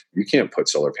roof. You can't put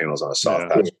solar panels on a soft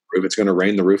patch on the roof. It's going to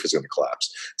rain, the roof is going to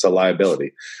collapse. It's a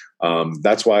liability.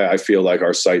 That's why I feel like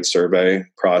our site survey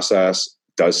process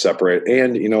does separate.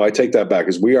 And, I take that back,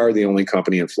 because we are the only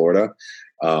company in Florida.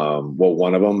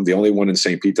 One of them, the only one in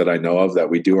St. Pete that I know of, that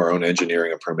we do our own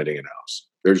engineering and permitting in-house.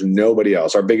 There's nobody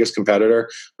else. Our biggest competitor,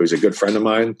 who's a good friend of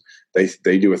mine,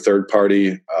 they do a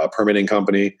third-party permitting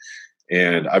company.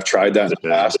 And I've tried that in the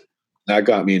past. That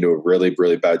got me into a really,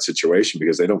 really bad situation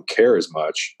because they don't care as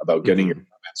much about getting your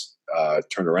permits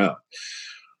turned around.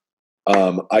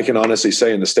 I can honestly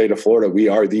say in the state of Florida, we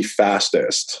are the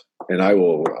fastest, and I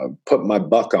will put my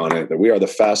buck on it, that we are the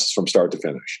fastest from start to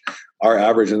finish. Our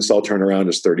average install turnaround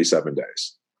is 37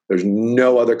 days. There's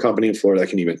no other company in Florida that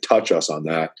can even touch us on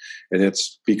that. And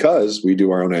it's because we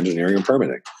do our own engineering and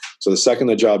permitting. So the second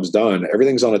the job's done,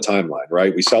 everything's on a timeline,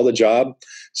 right? We sell the job,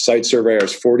 site surveyor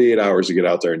has 48 hours to get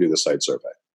out there and do the site survey,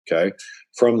 okay?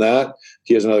 From that,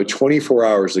 he has another 24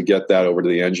 hours to get that over to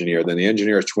the engineer. Then the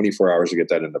engineer has 24 hours to get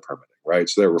that into permitting, right?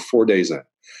 So there were 4 days in.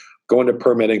 Going to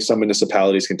permitting, some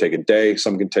municipalities can take a day,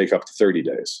 some can take up to 30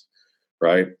 days,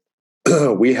 right?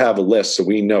 We have a list, so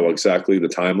we know exactly the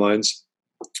timelines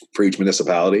for each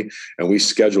municipality, and we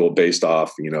schedule based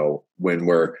off, when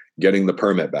we're getting the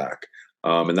permit back.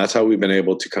 And that's how we've been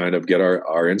able to kind of get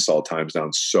our install times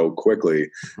down so quickly.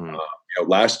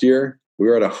 Last year, we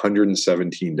were at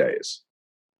 117 days.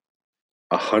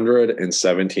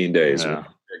 117 days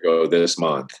ago this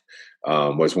month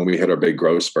was when we hit our big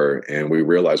growth spurt, and we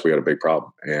realized we had a big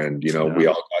problem. And, we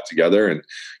all got together, and,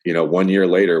 1 year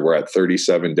later, we're at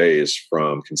 37 days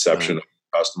from conception of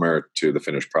the customer to the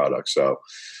finished product. So,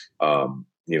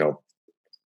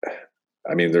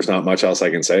 there's not much else I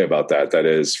can say about that. That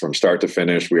is, from start to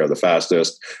finish, we are the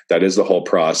fastest. That is the whole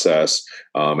process.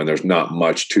 And there's not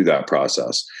much to that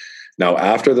process. Now,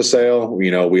 after the sale, we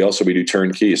do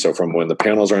turnkey. So from when the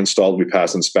panels are installed, we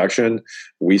pass inspection,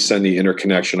 we send the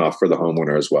interconnection off for the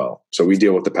homeowner as well. So we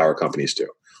deal with the power companies too.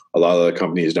 A lot of the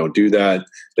companies don't do that.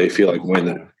 They feel like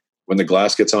when the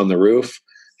glass gets on the roof,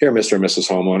 here, Mr. and Mrs.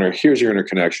 Homeowner, here's your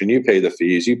interconnection. You pay the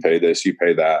fees, you pay this, you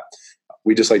pay that.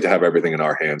 We just like to have everything in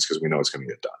our hands because we know it's going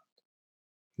to get done.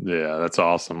 Yeah, that's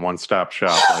awesome. One-stop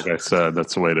shop. Like I said,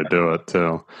 that's the way to do it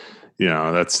too.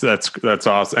 That's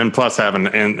awesome. And plus having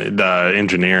the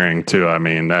engineering too.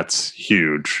 That's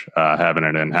huge. Having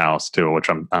it in-house too, which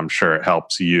I'm sure it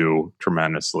helps you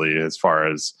tremendously as far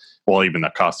as, even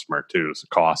the customer too. So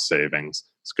cost savings.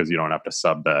 It's because you don't have to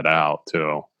sub that out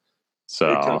too.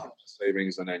 So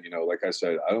savings. And then, like I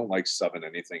said, I don't like subbing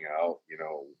anything out.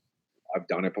 I've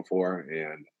done it before,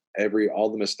 and all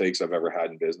the mistakes I've ever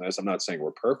had in business, I'm not saying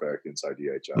we're perfect inside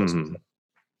DHS.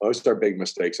 Most of our big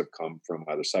mistakes have come from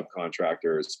either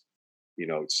subcontractors,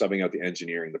 subbing out the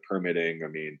engineering, the permitting.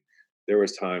 There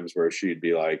was times where she'd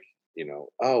be like,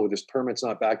 oh, this permit's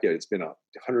not back yet. It's been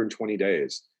 120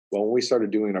 days. Well, when we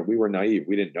started doing it, we were naive.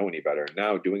 We didn't know any better. And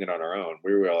now doing it on our own,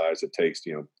 we realized it takes,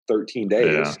 13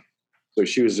 days. Yeah. So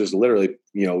she was just literally,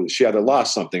 she either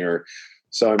lost something or,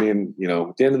 so, at the end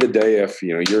of the day, if,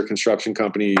 you're a construction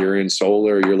company, you're in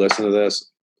solar, you're listening to this,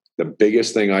 the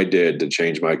biggest thing I did to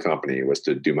change my company was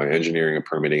to do my engineering and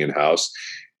permitting in-house.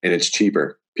 And it's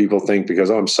cheaper. People think because,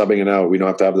 I'm subbing it out, we don't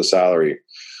have to have the salary.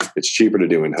 It's cheaper to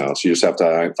do in-house. You just have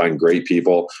to find great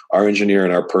people. Our engineer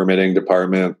and our permitting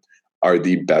department are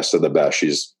the best of the best.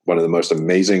 She's one of the most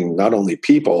amazing, not only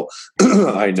people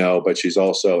I know, but she's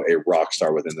also a rock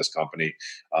star within this company.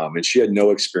 And she had no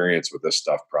experience with this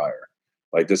stuff prior.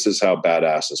 Like, this is how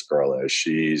badass this girl is.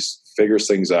 She's figures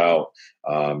things out.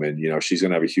 And, she's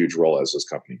going to have a huge role as this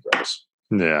company grows.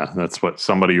 Yeah, that's what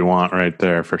somebody you want right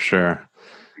there for sure.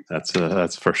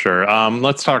 That's for sure.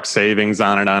 Let's talk savings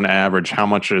on it. On average, how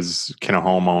much can a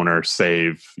homeowner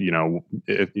save?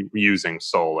 Using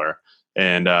solar,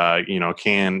 and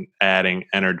can adding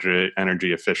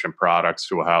energy efficient products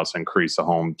to a house increase a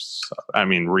home's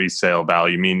resale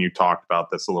value? You talked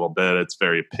about this a little bit. It's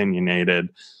very opinionated,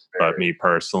 but me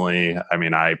personally,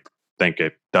 I think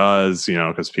it does,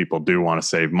 because people do want to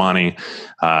save money,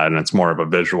 and it's more of a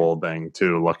visual thing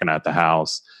too, looking at the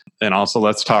house. And also,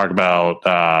 let's talk about.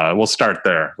 We'll start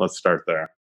there. Let's start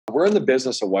there. We're in the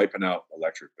business of wiping out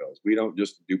electric bills. We don't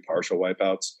just do partial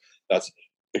wipeouts. That's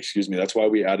why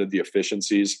we added the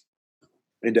efficiencies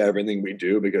into everything we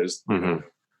do, because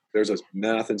there's a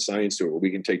math and science to it where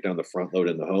we can take down the front load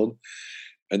in the home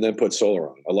and then put solar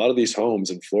on. A lot of these homes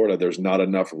in Florida, there's not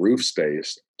enough roof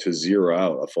space to zero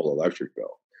out a full electric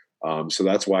bill. So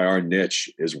that's why our niche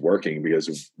is working,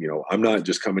 because, I'm not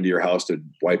just coming to your house to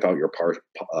wipe out your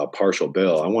partial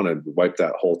bill. I want to wipe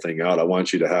that whole thing out. I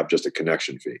want you to have just a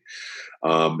connection fee.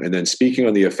 And then speaking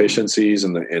on the efficiencies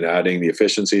and adding the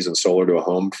efficiencies and solar to a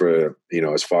home for,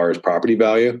 as far as property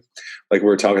value, like we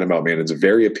were talking about, man, it's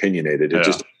very opinionated. It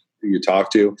just, who you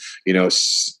talk to,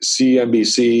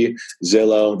 CNBC,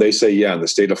 Zillow, they say, in the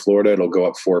state of Florida, it'll go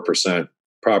up 4%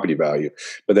 property value.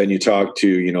 But then you talk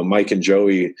to, Mike and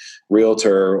Joey,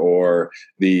 realtor, or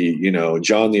the,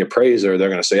 John, the appraiser, they're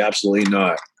going to say, absolutely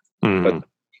not. But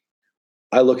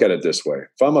I look at it this way.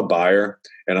 If I'm a buyer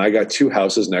and I got two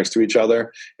houses next to each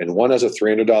other, and one has a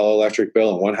 $300 electric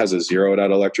bill and one has a zeroed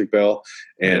out electric bill,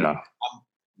 and I'm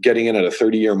getting in at a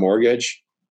 30-year mortgage,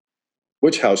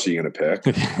 which house are you going to pick?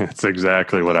 That's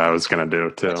exactly what I was going to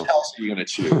do too. Which house are you going to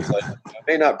choose? Like, it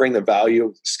may not bring the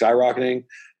value skyrocketing,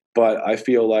 but I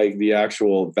feel like the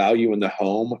actual value in the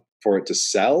home for it to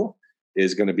sell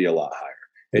is going to be a lot higher.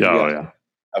 And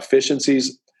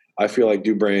efficiencies, I feel like,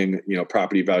 do bring,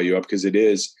 property value up, because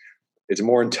it's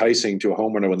more enticing to a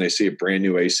homeowner when they see a brand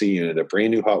new AC unit, a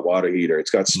brand new hot water heater.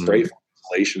 It's got spray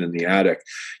insulation in the attic.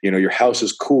 Your house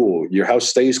is cool. Your house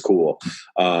stays cool.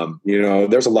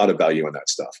 There's a lot of value in that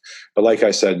stuff. But like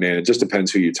I said, man, it just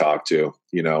depends who you talk to.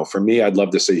 For me, I'd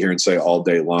love to sit here and say all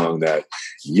day long that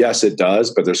yes, it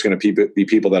does, but there's going to be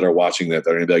people that are watching that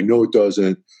are going to be like, no, it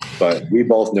doesn't. But we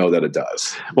both know that it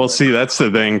does. Well, see, that's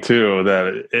the thing too,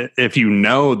 that if you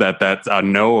know that's I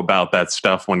know about that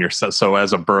stuff when you're so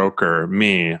as a broker,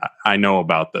 I know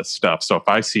about this stuff. So if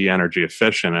I see energy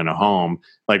efficient in a home,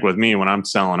 like with me, when I'm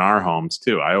selling our homes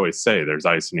too, I always say there's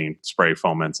isonine spray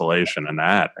foam insulation in the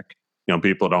attic.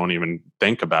 People don't even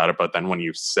think about it, but then when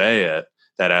you say it,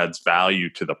 that adds value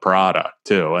to the product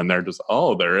too. And they're just,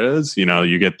 oh, there is,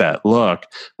 you get that look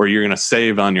where you're going to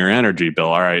save on your energy bill.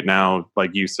 All right. Now,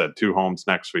 like you said, two homes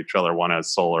next to each other, one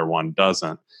has solar, one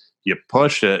doesn't. You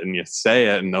push it and you say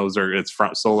it, and it's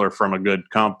solar from a good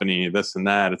company, this and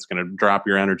that. It's going to drop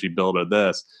your energy bill to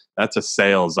this. That's a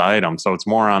sales item. So it's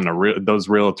more on those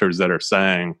realtors that are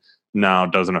saying, no,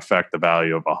 it doesn't affect the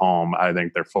value of a home. I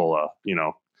think they're full of,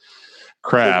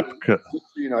 crap.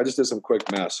 I just did some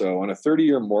quick math. So on a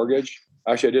 30-year mortgage,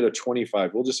 actually I did a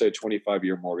 25, we'll just say a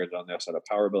 25-year mortgage on this at a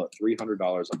power bill at $300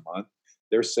 a month.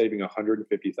 They're saving $150,000 over the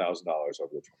 25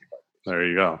 years. There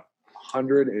you go.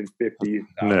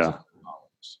 $150,000.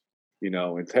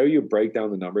 Until you break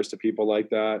down the numbers to people like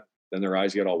that, then their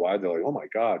eyes get all wide. They're like, oh my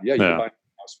God, you can buy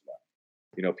a house for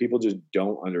that. People just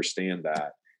don't understand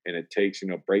that. And it takes,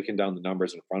 breaking down the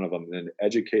numbers in front of them and then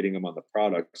educating them on the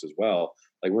products as well.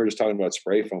 Like we were just talking about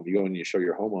spray foam. You go and you show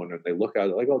your homeowner, they look at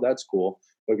it like, oh, that's cool.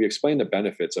 But if you explain the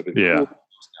benefits of it, it cools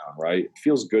down, right? It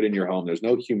feels good in your home. There's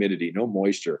no humidity, no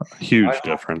moisture. Huge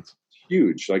difference.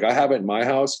 Huge. Like I have it in my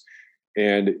house,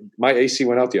 and my AC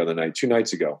went out the other night, 2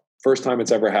 nights ago. First time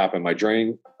it's ever happened. My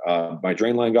drain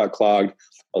line got clogged.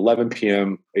 11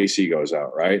 p.m. AC goes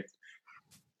out, right?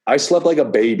 I slept like a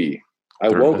baby. I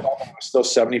woke up and it was still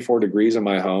 74 degrees in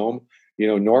my home.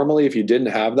 Normally if you didn't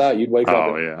have that, you'd wake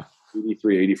up at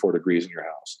 83, 84 degrees in your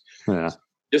house. Yeah.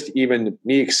 Just even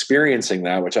me experiencing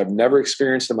that, which I've never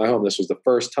experienced in my home. This was the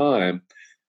first time.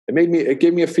 It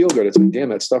gave me a feel good. It's like, damn,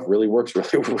 that stuff really works really,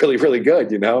 really, really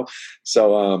good,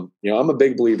 So, I'm a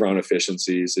big believer on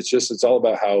efficiencies. It's all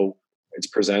about how it's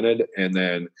presented, and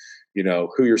then,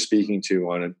 who you're speaking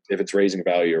to on it, if it's raising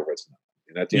value or if it's not.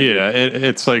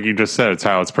 It's like you just said, it's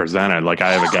how it's presented. Like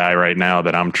I have a guy right now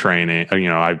that I'm training,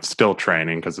 I'm still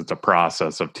training because it's a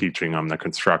process of teaching him the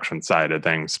construction side of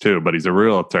things too, but he's a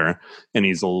realtor and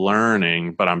he's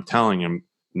learning, but I'm telling him,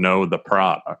 know the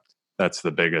product. That's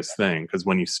the biggest thing. Because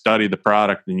when you study the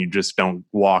product and you just don't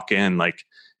walk in like,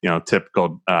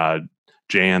 typical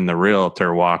Jan, the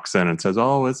realtor walks in and says,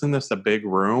 oh, isn't this a big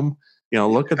room?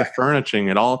 look at the furnishing.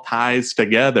 It all ties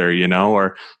together,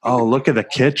 or, oh, look at the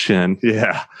kitchen.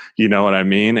 Yeah. You know what I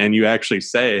mean? And you actually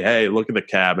say, hey, look at the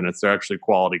cabinets. They're actually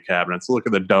quality cabinets. Look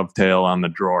at the dovetail on the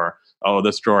drawer. Oh,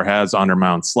 this drawer has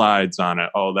undermount slides on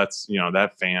it. Oh, that's,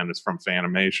 that fan is from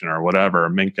Fanimation or whatever,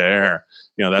 Minka Air.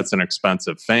 That's an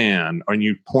expensive fan. And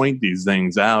you point these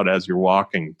things out as you're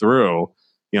walking through,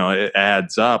 it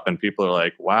adds up, and people are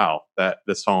like, wow, that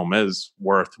this home is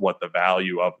worth what the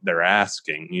value of they're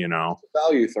asking,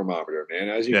 Value thermometer, man.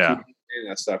 As you keep saying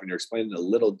that stuff and you're explaining the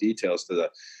little details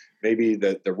to maybe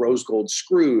the rose gold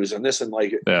screws and this and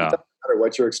like, it doesn't matter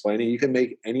what you're explaining. You can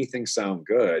make anything sound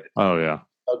good. Oh yeah.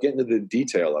 I'll get into the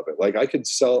detail of it. Like I could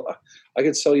sell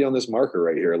you on this marker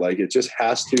right here. Like it just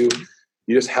has to,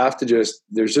 you just have to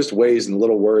there's just ways and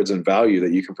little words and value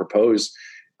that you can propose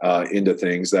into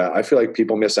things that I feel like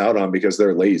people miss out on because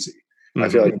they're lazy. I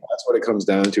feel like that's what it comes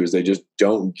down to, is they just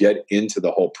don't get into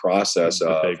the whole process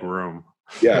of big room.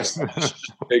 Yes,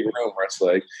 big room where it's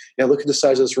like, look at the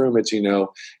size of this room. It's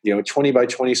 20 by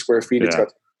 20 square feet. It's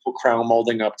got crown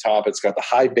molding up top. It's got the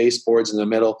high baseboards in the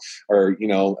middle, or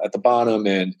at the bottom,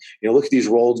 and look at these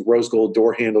rose gold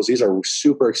door handles. These are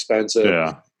super expensive.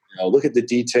 Yeah. Look at the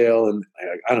detail, and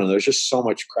I don't know. There's just so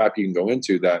much crap you can go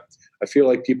into that I feel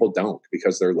like people don't,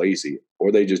 because they're lazy,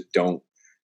 or they just don't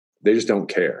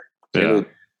care. Yeah.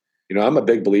 I'm a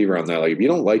big believer on that. Like, if you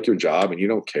don't like your job and you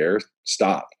don't care,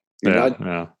 stop. You're not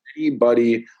doing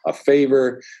anybody a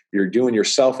favor. You're doing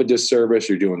yourself a disservice.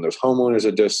 You're doing those homeowners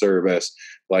a disservice.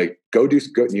 Like, go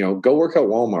work at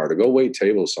Walmart or go wait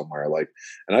tables somewhere. Like,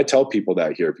 and I tell people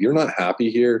that here, if you're not happy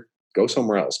here, go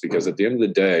somewhere else, because at the end of the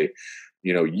day,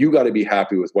 you got to be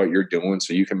happy with what you're doing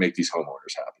so you can make these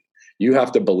homeowners happy. You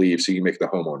have to believe so you make the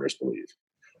homeowners believe.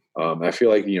 I feel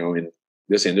like, in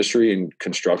this industry and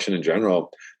construction in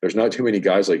general, there's not too many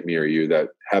guys like me or you that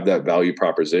have that value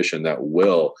proposition that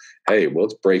will, hey, well,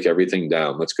 let's break everything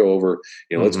down. Let's go over,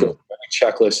 let's go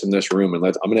checklist in this room, and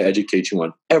I'm going to educate you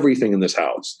on everything in this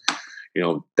house.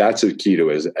 That's the key to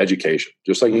his education.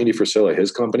 Just like Andy Frisilla,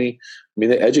 his company,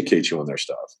 they educate you on their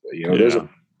stuff. There's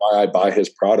why I buy his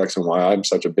products and why I'm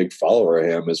such a big follower of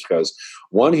him is because,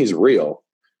 one, he's real.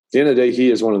 At the end of the day, he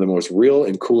is one of the most real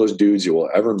and coolest dudes you will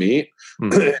ever meet.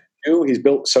 Two, he's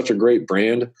built such a great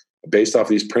brand based off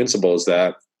these principles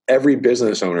that every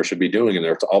business owner should be doing, and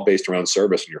they're all based around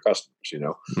service and your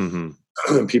customers.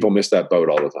 People miss that boat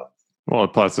all the time. Well,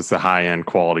 plus it's the high-end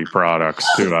quality products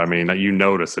too. You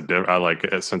notice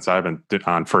since I've been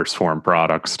on First Form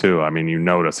products too. You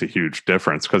notice a huge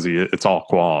difference because it's all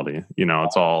quality.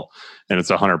 It's all, and it's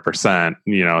 100%.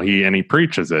 He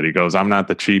preaches it. He goes, "I'm not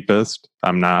the cheapest.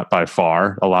 I'm not by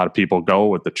far." A lot of people go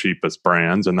with the cheapest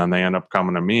brands, and then they end up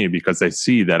coming to me because they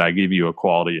see that I give you a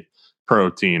quality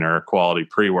protein or a quality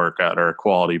pre-workout or a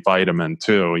quality vitamin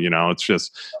too. It's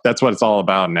just, that's what it's all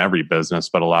about in every business.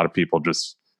 But a lot of people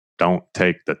just don't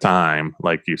take the time,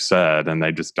 like you said, and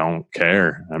they just don't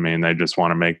care. They just want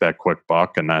to make that quick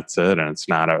buck, and that's it. And it's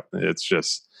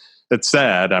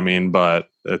sad. But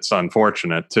it's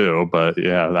unfortunate too. But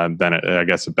yeah, then I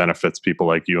guess it benefits people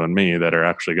like you and me that are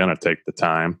actually going to take the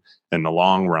time in the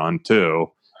long run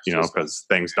too, because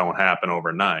things don't happen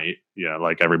overnight. Yeah.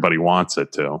 Like everybody wants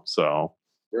it to. So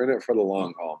we're in it for the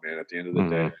long haul, man. At the end of the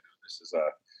day, this is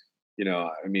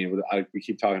we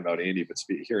keep talking about Andy, but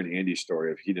hearing Andy's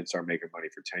story, if he didn't start making money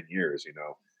for 10 years,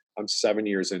 I'm 7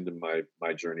 years into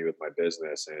my journey with my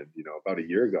business. And, about a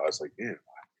year ago, I was like, man,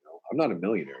 I'm not a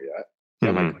millionaire yet.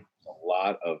 Yeah, my company's a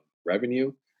lot of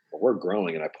revenue, but we're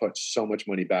growing, and I put so much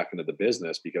money back into the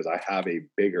business because I have a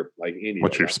bigger, like Andy,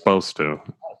 what you're supposed to.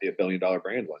 I'll be $1 billion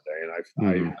brand one day. And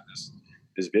I have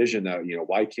this vision that,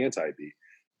 why can't I be?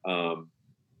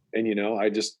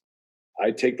 I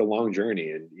take the long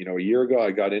journey. And, a year ago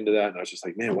I got into that, and I was just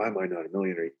like, man, why am I not a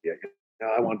millionaire yet?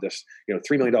 I want this,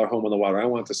 $3 million home on the water. I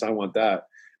want this, I want that.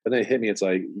 But then it hit me. It's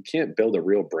like, you can't build a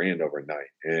real brand overnight.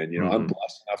 And, I'm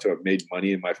blessed enough to have made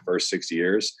money in my first 6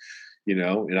 years,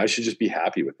 and I should just be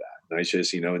happy with that. And I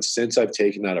just, and since I've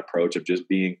taken that approach of just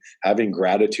having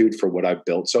gratitude for what I've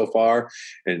built so far,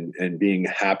 and being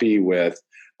happy with,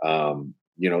 the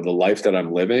life that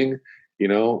I'm living,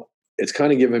 it's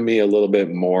kind of given me a little bit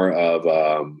more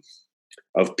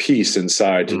of peace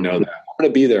inside to know that I'm going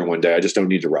to be there one day. I just don't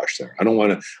need to rush there. I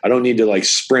don't need to like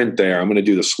sprint there. I'm going to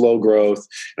do the slow growth,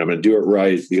 and I'm going to do it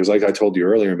right. Because like I told you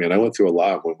earlier, man, I went through a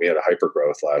lot when we had a hyper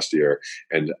growth last year.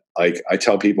 And like I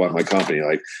tell people at my company,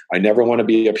 like, I never want to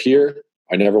be up here.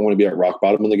 I never want to be at rock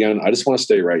bottom again. I just want to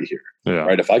stay right here. Yeah.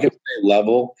 Right. If I can stay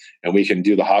level and we can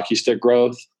do the hockey stick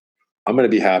growth, I'm going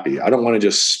to be happy. I don't want to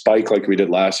just spike like we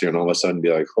did last year and all of a sudden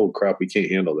be like, oh crap, we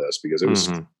can't handle this, because it was,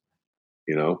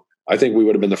 I think we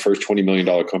would have been the first $20 million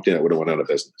company that would have went out of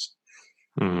business.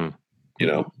 Mm-hmm.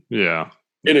 Yeah.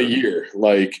 In a year.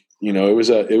 Like,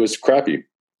 it was crappy.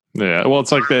 Yeah, well,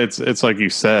 it's like you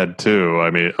said too. I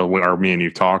mean, or me and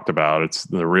you talked about, it's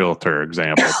the realtor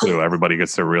example too. Everybody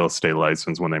gets their real estate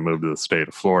license when they move to the state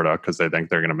of Florida because they think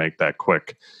they're going to make that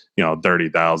quick,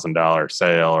 $30,000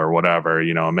 sale or whatever,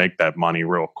 make that money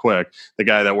real quick. The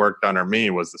guy that worked under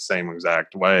me was the same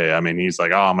exact way. I mean, he's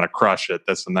like, oh, I'm going to crush it,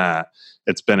 this and that.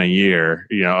 It's been a year,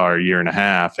 or a year and a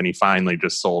half, and he finally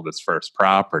just sold his first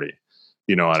property.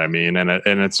 You know what I mean? And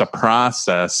it's a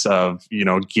process of,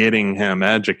 getting him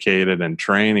educated and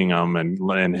training him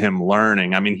and him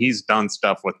learning. I mean, he's done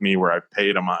stuff with me where I've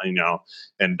paid him,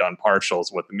 and done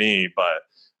partials with me, but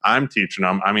I'm teaching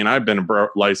him. I mean, I've been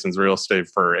licensed real estate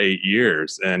for 8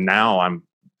 years, and now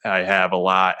I have a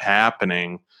lot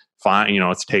happening. Fine.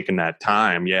 It's taken that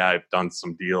time. Yeah, I've done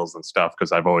some deals and stuff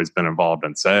because I've always been involved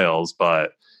in sales,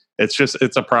 but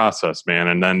it's a process, man.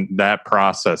 And then that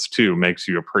process too makes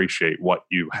you appreciate what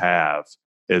you have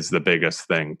is the biggest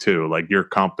thing too. Like your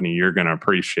company, you're going to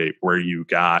appreciate where you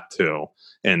got to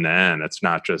in the end. It's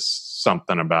not just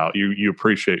something about you. You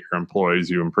appreciate your employees.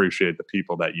 You appreciate the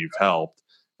people that you've helped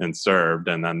and served,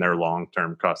 and then their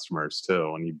long-term customers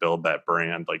too. And you build that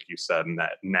brand, like you said, and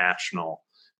that national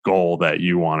goal that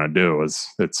you want to do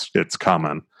it's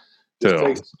coming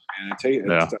too.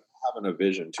 Having a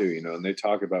vision too, and they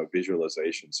talk about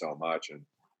visualization so much, and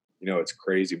it's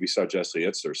crazy. We saw Jesse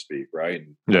Itzler speak, right?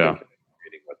 And yeah,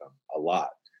 meeting with him a lot,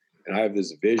 and I have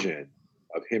this vision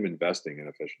of him investing in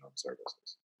efficient home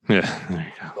services. Yeah, there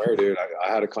you go. Where, dude,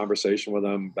 I had a conversation with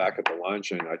him back at the lunch,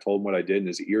 and I told him what I did, and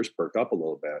his ears perked up a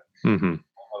little bit about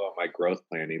my growth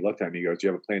plan. He looked at me, he goes, "Do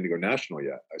you have a plan to go national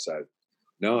yet?" I said,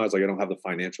 "No." I was like, "I don't have the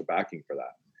financial backing for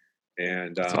that."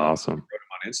 And that's awesome. I wrote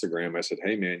him on Instagram. I said,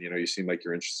 "Hey man, you seem like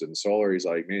you're interested in solar." He's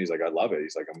like, "I love it."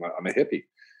 He's like, I'm a hippie.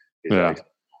 He's like,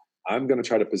 "I'm going to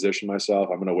try to position myself.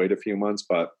 I'm going to wait a few months,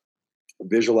 but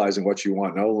visualizing what you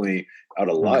want, not only out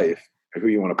of life and who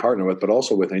you want to partner with, but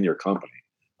also within your company."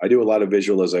 I do a lot of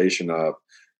visualization of,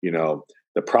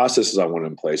 the processes I want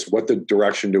in place. What the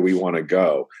direction do we want to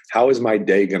go? How is my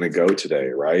day going to go today?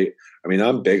 Right. I mean,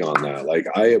 I'm big on that. Like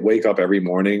I wake up every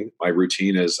morning. My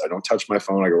routine is I don't touch my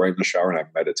phone. I go right in the shower and I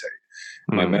meditate.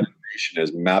 My meditation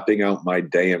is mapping out my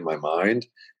day in my mind,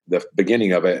 the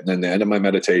beginning of it. And then the end of my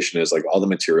meditation is like all the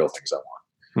material things I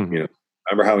want.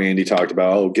 Remember how Andy talked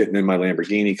about, getting in my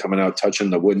Lamborghini, coming out,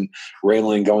 touching the wooden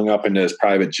railing, going up into his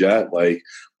private jet. Like,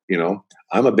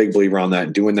 I'm a big believer on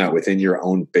that, doing that within your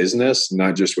own business,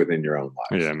 not just within your own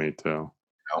life. Yeah, me too.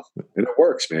 And it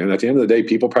works, man. At the end of the day,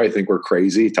 people probably think we're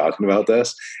crazy talking about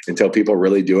this until people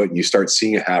really do it and you start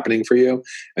seeing it happening for you.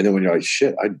 And then when you're like,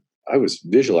 shit, I was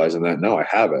visualizing that. Now I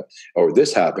have it. Or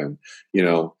this happened.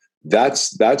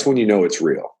 That's when it's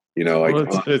real.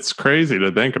 It's crazy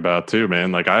to think about too,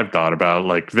 man. Like I've thought about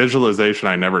like visualization.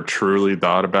 I never truly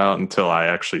thought about until I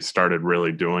actually started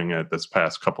really doing it this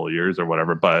past couple of years or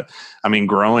whatever. But I mean,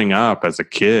 growing up as a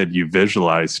kid, you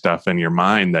visualize stuff in your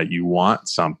mind that you want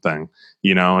something,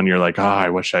 and you're like, oh, I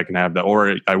wish I can have that.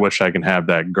 Or I wish I can have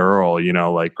that girl,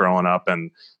 like growing up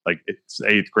and like it's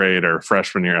 8th grade or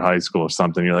freshman year of high school or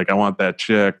something. You're like, I want that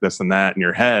chick, this and that in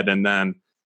your head. And then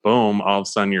boom, all of a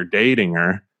sudden you're dating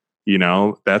her.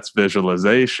 That's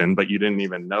visualization, but you didn't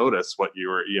even notice what you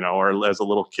were, or as a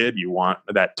little kid, you want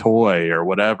that toy or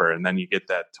whatever. And then you get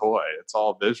that toy. It's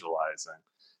all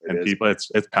visualizing. People,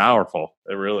 it's powerful.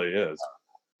 It really is,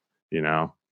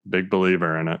 big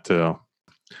believer in it too.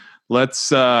 Let's,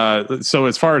 so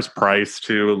as far as price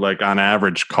too, like on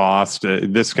average cost,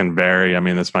 this can vary. I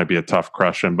mean, this might be a tough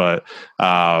question, but,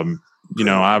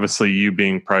 obviously you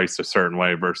being priced a certain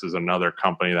way versus another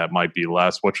company that might be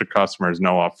less. What should customers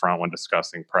know up front when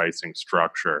discussing pricing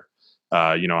structure?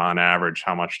 On average,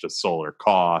 how much does solar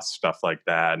cost, stuff like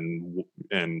that,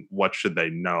 and what should they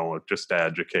know just to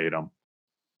educate them?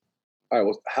 All right.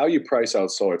 Well, how you price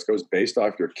out solar, it goes based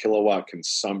off your kilowatt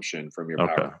consumption from your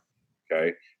power.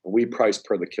 Okay. And we price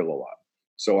per the kilowatt.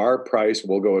 So our price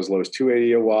will go as low as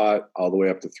 $280 a watt all the way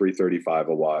up to $335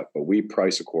 a watt, but we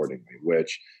price accordingly,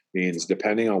 which means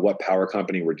depending on what power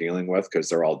company we're dealing with, because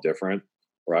they're all different,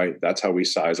 right? That's how we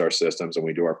size our systems and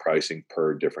we do our pricing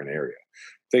per different area.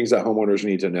 Things that homeowners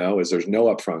need to know is there's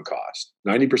no upfront cost.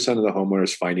 90% of the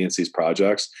homeowners finance these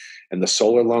projects, and the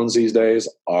solar loans these days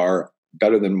are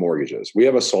better than mortgages. We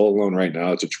have a solar loan right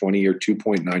now. It's a 20-year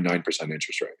 2.99%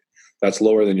 interest rate. That's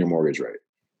lower than your mortgage rate,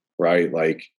 right?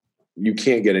 Like you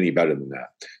can't get any better than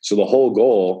that. So the whole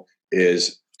goal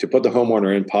is to put the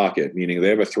homeowner in pocket, meaning they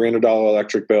have a $300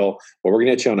 electric bill, but we're going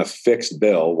to get you on a fixed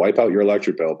bill, wipe out your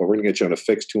electric bill, but we're going to get you on a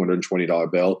fixed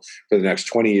 $220 bill for the next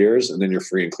 20 years, and then you're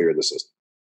free and clear of the system.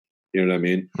 You know what I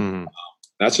mean? Mm-hmm.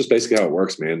 That's just basically how it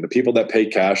works, man. The people that pay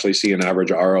cash, they see an average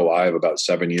ROI of about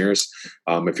 7 years.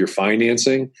 If you're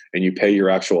financing and you pay your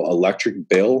actual electric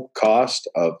bill cost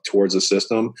towards the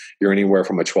system, you're anywhere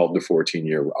from a 12 to 14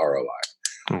 year ROI.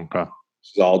 Okay.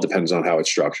 It all depends on how it's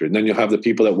structured. And then you'll have the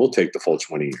people that will take the full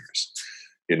 20 years,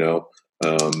 you know.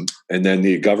 And then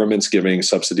the government's giving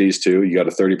subsidies too. You got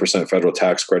a 30% federal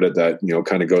tax credit that, you know,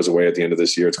 kind of goes away at the end of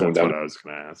this year. It's going down. I was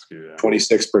going to ask you. Yeah.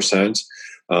 26%.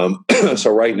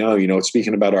 So right now, you know,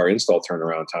 speaking about our install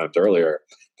turnaround times earlier,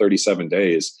 37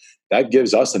 days, that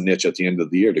gives us a niche at the end of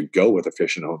the year to go with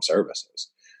efficient home services,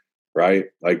 right?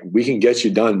 Like we can get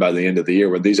you done by the end of the year,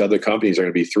 where these other companies are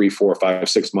going to be 3, 4, 5,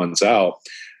 6 months out.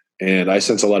 And I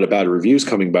sense a lot of bad reviews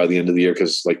coming by the end of the year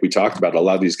because, like we talked about, a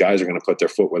lot of these guys are going to put their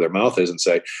foot where their mouth is and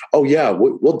say, oh, yeah,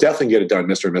 we'll definitely get it done,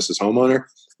 Mr. and Mrs. Homeowner.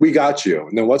 We got you.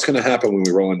 And then what's going to happen when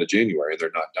we roll into January and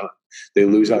they're not done? They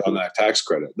lose out on that tax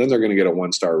credit. Then they're going to get a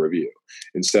 1-star review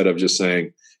instead of just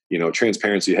saying, you know,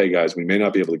 transparency. Hey, guys, we may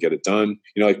not be able to get it done.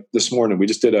 You know, like this morning, I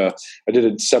did a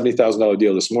 $70,000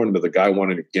 deal this morning, but the guy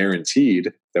wanted it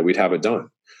guaranteed that we'd have it done.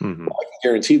 Mm-hmm. Well, I can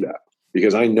guarantee that,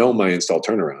 because I know my install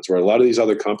turnarounds, where a lot of these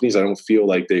other companies, I don't feel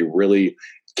like they really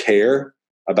care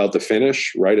about the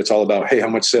finish, right? It's all about, hey, how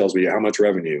much sales we get, how much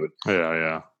revenue.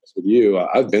 Yeah. With you,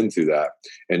 I've been through that.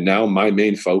 And now my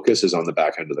main focus is on the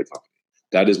back end of the company.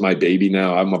 That is my baby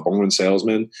now. I'm a born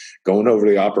salesman. Going over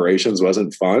the operations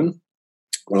wasn't fun.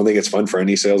 I don't think it's fun for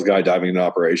any sales guy diving into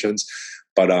operations,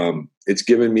 but it's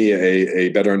given me a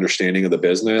better understanding of the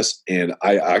business. And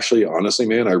I actually, honestly,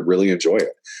 man, I really enjoy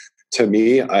it. To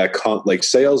me, like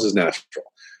sales is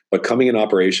natural, but coming in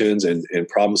operations and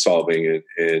problem solving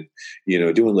and you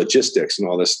know, doing logistics and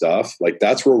all this stuff, like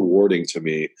that's rewarding to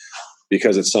me,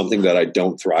 because it's something that I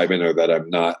don't thrive in or that I'm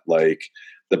not like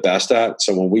the best at.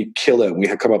 So when we kill it and we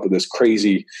come up with this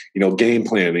crazy, you know, game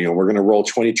plan, you know, we're going to roll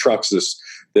 20 trucks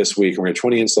this week, and we're going to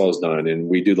 20 installs done, and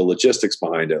we do the logistics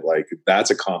behind it. Like that's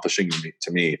accomplishing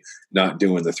to me, not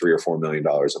doing the $3 or $4 million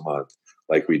a month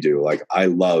like we do. Like I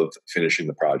love finishing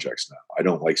the projects now. I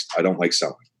don't like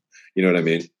selling. You know what I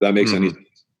mean? That makes any sense.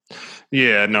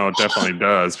 Yeah, no, it definitely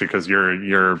does, because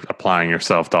you're applying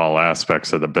yourself to all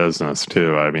aspects of the business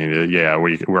too. I mean, yeah,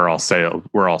 we're all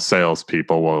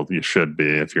salespeople. Well, you should be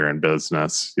if you're in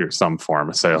business. You're some form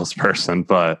of salesperson,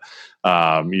 but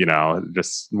you know,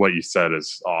 just what you said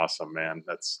is awesome, man.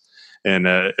 It's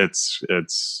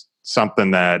something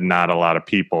that not a lot of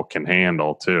people can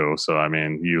handle too. So I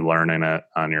mean, you learning it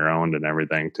on your own and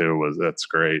everything too that's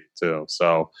great too.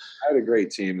 So I had a great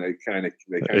team. They kind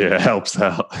of helps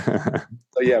out.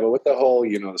 So yeah, but with the whole,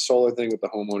 you know, the solar thing with the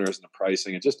homeowners and the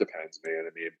pricing, it just depends, man.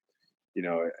 I mean, you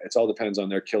know, it all depends on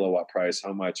their kilowatt price,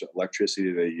 how much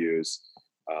electricity they use.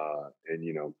 And,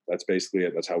 you know, that's basically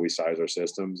it. That's how we size our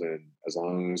systems. And as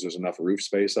long as there's enough roof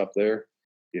space up there,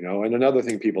 you know, and another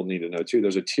thing people need to know too,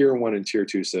 there's a tier 1 and tier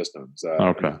 2 systems.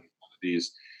 Okay.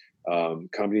 These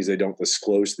companies, they don't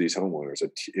disclose to these homeowners.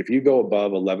 If you go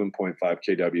above 11.5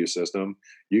 kW system,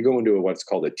 you go into what's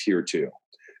called a tier 2.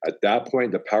 At that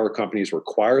point, the power companies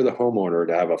require the homeowner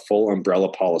to have a full umbrella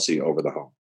policy over the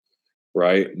home,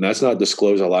 right? And that's not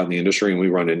disclosed a lot in the industry, and we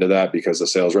run into that because the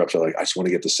sales reps are like, I just want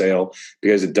to get the sale,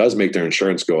 because it does make their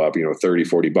insurance go up, you know,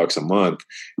 $30-$40 a month.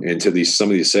 And to some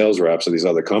of these sales reps of these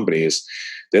other companies,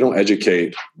 they don't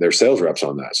educate their sales reps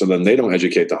on that. So then they don't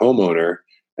educate the homeowner.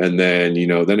 And then, you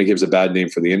know, then it gives a bad name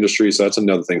for the industry. So that's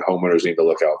another thing homeowners need to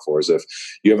look out for, is if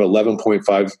you have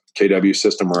 11.5 kW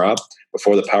system or up,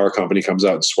 before the power company comes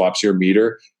out and swaps your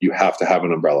meter, you have to have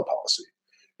an umbrella policy.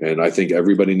 And I think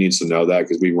everybody needs to know that,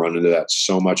 because we run into that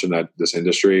so much in this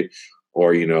industry.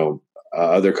 Or, you know,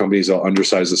 other companies will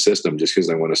undersize the system just because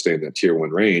they want to stay in that tier 1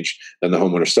 range. Then the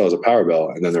homeowner still has a power bill,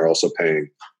 and then they're also paying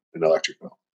an electric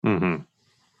bill. Mm-hmm.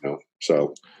 You know,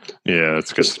 so yeah,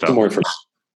 it's good stuff.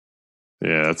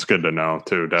 Yeah, it's good to know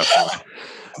too. Definitely.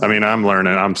 I mean, I'm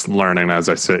learning as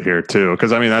I sit here too,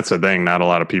 because I mean, that's the thing. Not a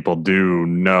lot of people do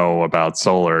know about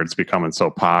solar. It's becoming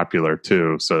so popular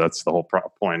too. So that's the whole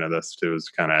point of this too, is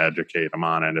kind of educate them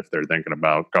on it if they're thinking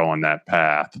about going that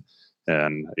path.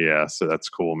 And yeah, so that's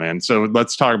cool, man. So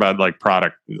let's talk about like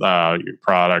product. Your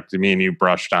product. I mean, you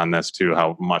brushed on this too,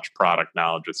 how much product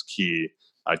knowledge is key.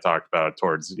 I talked about it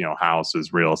towards, you know,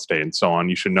 houses, real estate, and so on.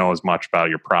 You should know as much about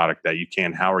your product that you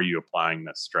can. How are you applying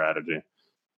this strategy?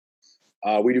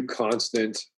 We do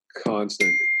constant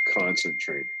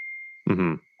training all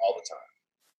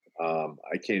the time.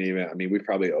 I can't even. I mean, we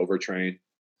probably overtrain.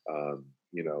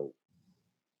 You know,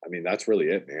 I mean, that's really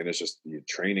it, man. It's just you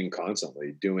training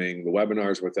constantly, doing the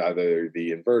webinars with either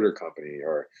the inverter company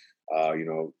or,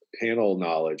 panel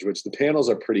knowledge, which the panels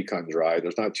are pretty cut and dry.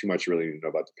 There's not too much really to know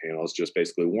about the panels, just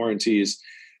basically warranties,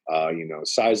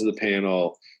 size of the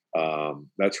panel.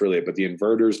 That's really it. But the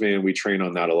inverters, man, we train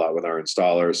on that a lot with our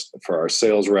installers. For our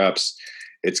sales reps,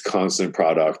 it's constant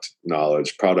product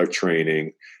knowledge, product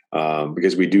training,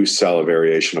 because we do sell a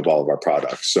variation of all of our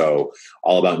products. So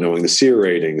all about knowing the SEER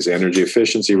ratings, energy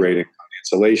efficiency rating,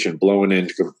 insulation, blowing in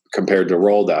compared to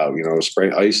rolled out, spray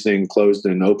icing, closed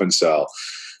and open cell.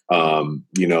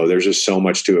 There's just so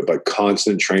much to it, but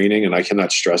constant training. And I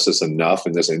cannot stress this enough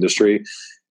in this industry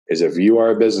is if you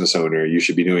are a business owner, you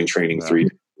should be doing training 3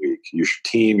 days a week. Your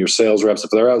team, your sales reps,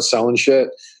 if they're out selling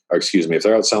if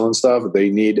they're out selling stuff, they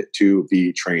need to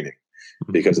be training.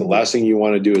 Because the last thing you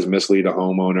want to do is mislead a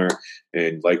homeowner.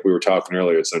 And like we were talking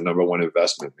earlier, it's their number one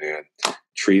investment, man.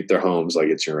 Treat their homes like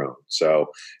it's your own. So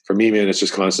for me, man, it's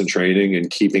just constant training and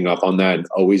keeping up on that and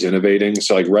always innovating.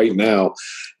 So like right now,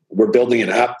 we're building an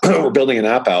app. We're building an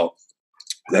app out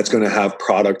that's going to have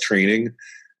product training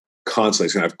constantly.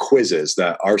 It's going to have quizzes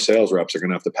that our sales reps are going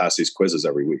to have to pass these quizzes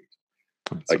every week.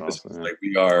 That's awesome,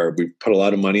 we put a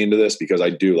lot of money into this because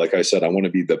like I said, I want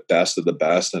to be the best of the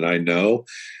best. And I know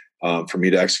for me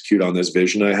to execute on this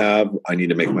vision I have, I need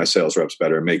to make my sales reps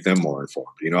better and make them more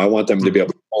informed. I want them to be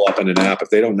able to pull up in an app. If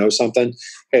they don't know something,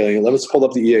 hey, let's pull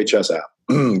up the EHS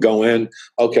app, go in.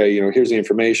 Okay. Here's the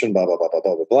information, blah, blah, blah, blah,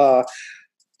 blah, blah, blah.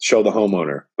 Show the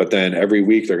homeowner. But then every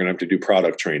week they're going to have to do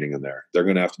product training in there. They're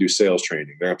going to have to do sales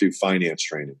training. They're going to have to do finance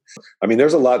training. I mean,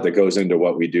 there's a lot that goes into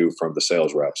what we do from the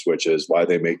sales reps, which is why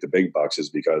they make the big bucks,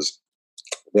 is because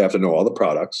they have to know all the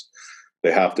products.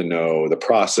 They have to know the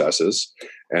processes,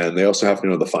 and they also have to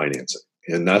know the financing.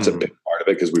 And that's a big part of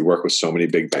it because we work with so many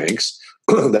big banks.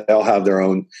 They all have their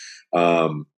own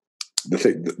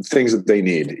the things that they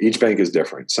need. Each bank is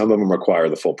different. Some of them require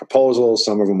the full proposal.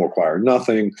 Some of them require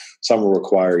nothing. Some will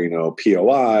require,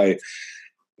 POI,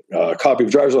 copy of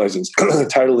driver's license,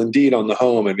 title and deed on the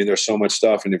home. I mean, there's so much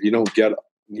stuff. And if you don't get,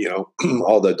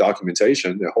 all the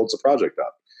documentation, it holds the project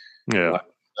up. Yeah.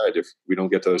 If we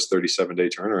don't get to those 37-day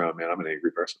turnaround, man, I'm an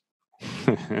angry person.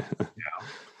 Yeah.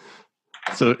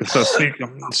 So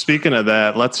speaking of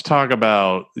that, let's talk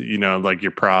about, like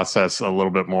your process a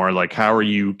little bit more. Like, how are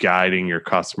you guiding your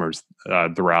customers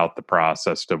throughout the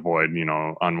process to avoid,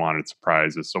 unwanted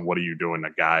surprises? So what are you doing to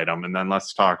guide them? And then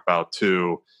let's talk about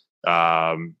too,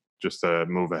 just to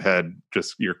move ahead,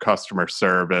 just your customer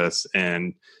service.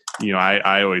 And,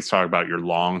 I always talk about your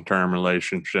long-term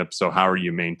relationships. So how are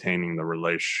you maintaining the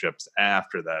relationships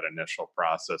after that initial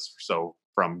process? So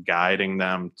from guiding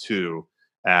them to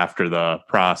after the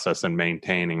process and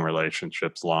maintaining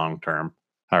relationships long term.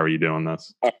 How are you doing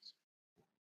this?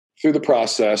 Through the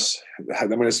process, I'm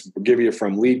going to give you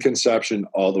from lead conception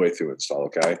all the way through install.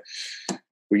 Okay.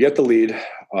 We get the lead.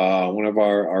 One of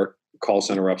our call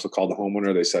center reps will call the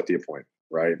homeowner. They set the appointment,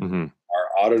 right? Mm-hmm.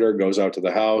 Our auditor goes out to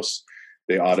the house.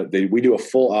 They audit. We do a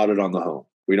full audit on the home.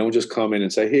 We don't just come in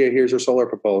and say, hey, here's your solar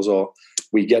proposal.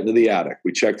 We get into the attic.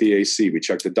 We check the AC. We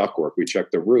check the ductwork. We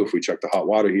check the roof. We check the hot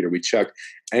water heater. We check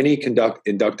any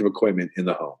inductive equipment in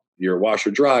the home, your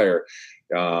washer, dryer.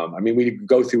 We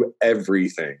go through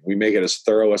everything. We make it as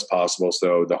thorough as possible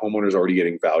so the homeowner's already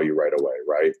getting value right away,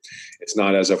 right? It's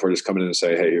not as if we're just coming in and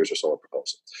say, hey, here's your solar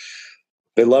proposal.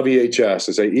 They love EHS.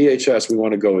 They say, EHS, we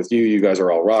want to go with you. You guys are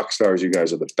all rock stars. You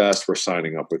guys are the best. We're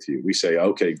signing up with you. We say,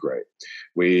 okay, great.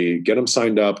 We get them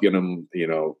signed up, get them,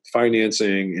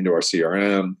 financing into our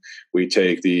CRM. We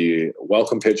take the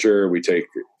welcome picture.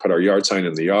 Put our yard sign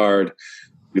in the yard.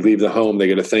 We leave the home. They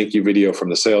get a thank you video from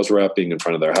the sales rep being in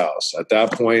front of their house. At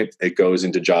that point, it goes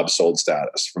into job sold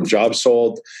status. From job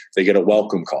sold, they get a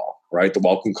welcome call, right? The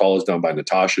welcome call is done by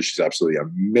Natasha. She's absolutely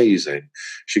amazing.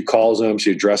 She calls them.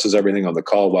 She addresses everything on the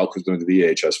call, welcomes them to the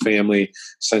EHS family,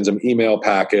 sends them email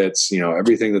packets,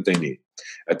 everything that they need.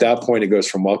 At that point, it goes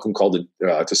from welcome call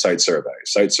to site survey.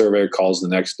 Site survey calls the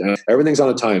next day. Everything's on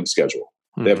a time schedule.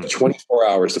 Mm-hmm. They have 24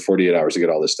 hours to 48 hours to get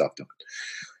all this stuff done.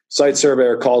 Site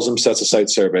surveyor calls him, sets a site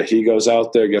survey. He goes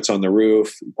out there, gets on the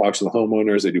roof, talks to the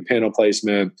homeowners. They do panel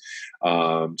placement,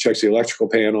 checks the electrical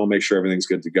panel, make sure everything's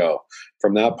good to go.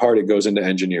 From that part, it goes into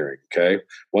engineering. Okay.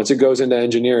 Once it goes into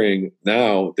engineering,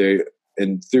 now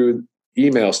through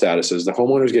email statuses, the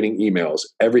homeowner's getting emails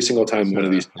every single time one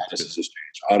of these statuses is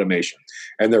changed. Automation,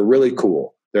 and they're really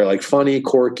cool. They're like funny,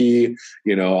 quirky.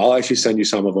 I'll actually send you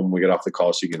some of them when we get off the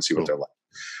call so you can see what they're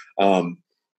like.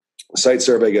 Site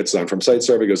survey gets done. From site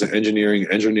survey goes to engineering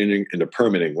into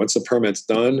permitting. Once the permit's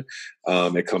done,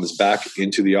 it comes back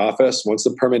into the office. Once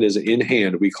the permit is in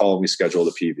hand, we call and we schedule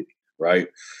the PV, right?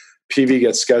 PV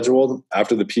gets scheduled.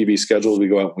 After the PV scheduled, we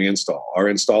go out and we install. Our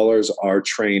installers are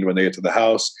trained when they get to the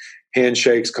house,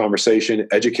 handshakes, conversation,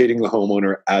 educating the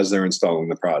homeowner as they're installing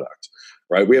the product,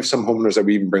 right? We have some homeowners that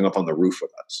we even bring up on the roof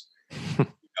with us.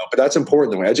 But that's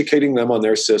important though. Educating them on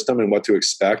their system and what to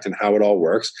expect and how it all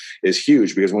works is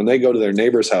huge, because when they go to their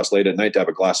neighbor's house late at night to have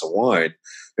a glass of wine,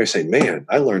 they say, man,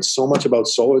 I learned so much about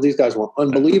solar. These guys were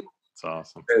unbelievable. It's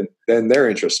awesome. And then their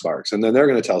interest sparks, and then they're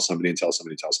going to tell somebody and tell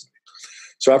somebody, tell somebody.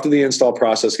 So after the install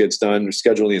process gets done, we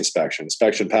schedule the inspection.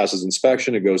 Inspection passes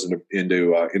inspection. It goes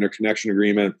into interconnection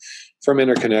agreement. From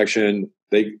interconnection,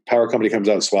 power company comes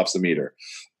out and swaps the meter.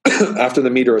 After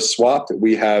the meter is swapped,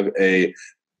 we have a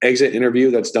exit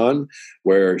interview that's done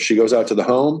where she goes out to the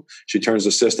home, she turns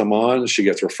the system on, she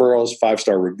gets referrals,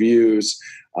 5-star reviews.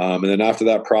 And then after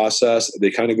that process,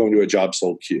 they kind of go into a job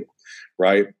sold queue,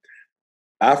 right?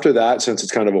 After that, since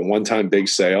it's kind of a one-time big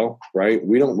sale, right,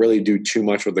 we don't really do too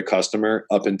much with the customer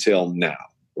up until now,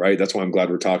 right? That's why I'm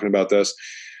glad we're talking about this.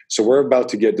 So we're about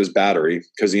to get this battery,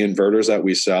 because the inverters that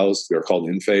we sell, they're called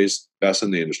in-phase, best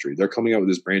in the industry. They're coming out with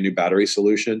this brand new battery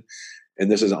solution. And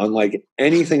this is unlike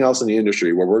anything else in the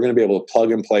industry, where we're going to be able to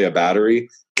plug and play a battery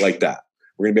like that.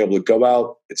 We're going to be able to go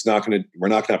out. We're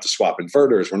not going to have to swap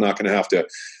inverters. We're not going to have to,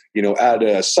 add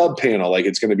a sub panel. Like,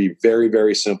 it's going to be very,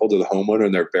 very simple to the homeowner,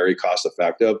 and they're very cost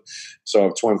effective. So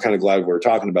that's why I'm kind of glad we're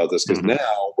talking about this, because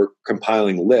now we're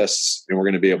compiling lists, and we're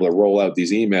going to be able to roll out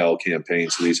these email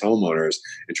campaigns to these homeowners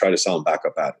and try to sell them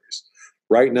backup batteries.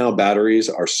 Right now, batteries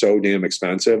are so damn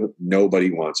expensive.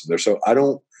 Nobody wants them.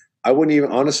 I wouldn't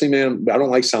even, honestly, man, I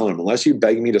don't like selling them. Unless you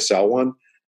beg me to sell one,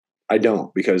 I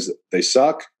don't, because they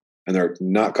suck and they're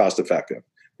not cost effective.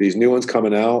 These new ones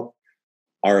coming out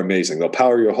are amazing. They'll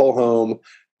power your whole home.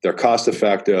 They're cost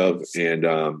effective. And,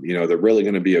 they're really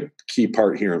going to be a key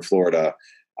part here in Florida.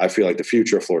 I feel like the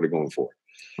future of Florida going forward.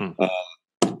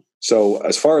 So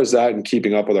as far as that and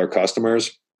keeping up with our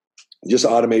customers, just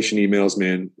automation emails,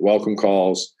 man, welcome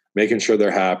calls, making sure they're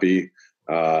happy.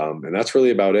 And that's really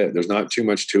about it. There's not too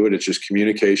much to it. It's just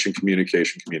communication.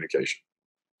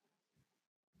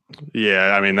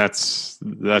 Yeah, I mean, that's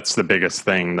the biggest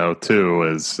thing though too,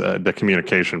 is the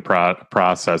communication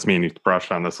process. I mean, you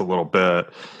brushed on this a little bit,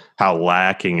 how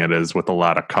lacking it is with a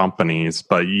lot of companies,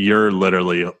 but you're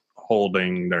literally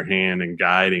holding their hand and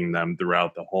guiding them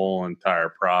throughout the whole entire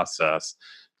process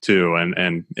too.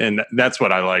 And that's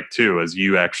what I like too, is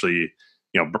you actually,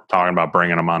 talking about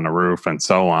bringing them on the roof and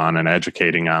so on, and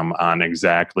educating them on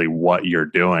exactly what you're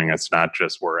doing. It's not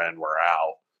just we're in, we're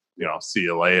out, see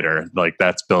you later. Like,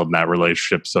 that's building that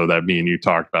relationship, so that me and you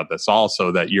talked about this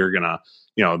also, that you're going to,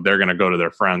 they're going to go to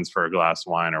their friends for a glass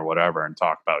of wine or whatever and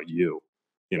talk about you,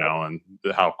 and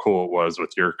how cool it was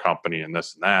with your company and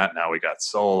this and that. Now we got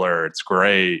solar. It's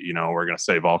great. We're going to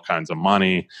save all kinds of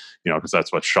money, because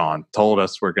that's what Shawn told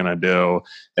us we're going to do.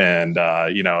 And,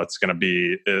 it's going to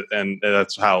be, and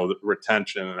that's how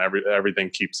retention and everything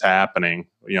keeps happening,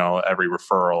 every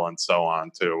referral and so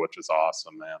on too, which is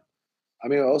awesome, man. I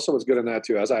mean, also what's good in that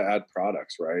too, as I add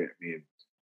products, right? I mean,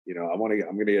 I'm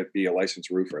going to be a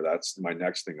licensed roofer. That's my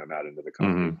next thing I'm adding to the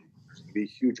company. There's going to be a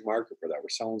huge market for that. We're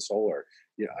selling solar.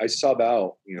 I sub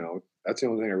out, that's the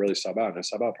only thing I really sub out. And I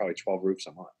sub out probably 12 roofs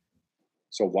a month.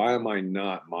 So why am I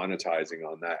not monetizing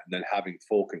on that and then having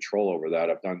full control over that?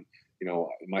 I've done, in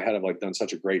my head, I've done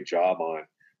such a great job on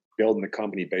building the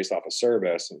company based off of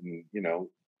service. And,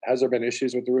 has there been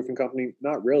issues with the roofing company?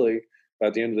 Not really. But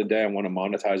at the end of the day, I want to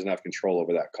monetize and have control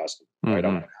over that customer. Right? I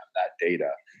want to have that data.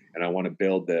 And I want to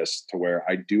build this to where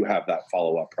I do have that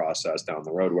follow-up process down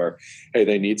the road where, hey,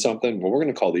 they need something. Well, we're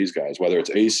going to call these guys, whether it's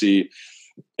AC,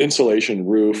 insulation,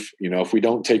 roof. If we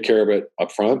don't take care of it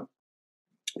up front,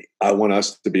 I want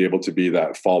us to be able to be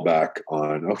that fallback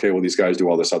on, okay, well, these guys do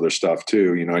all this other stuff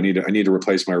too. I need to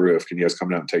replace my roof. Can you guys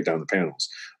come out and take down the panels?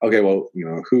 Okay, well,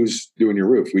 who's doing your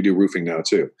roof? We do roofing now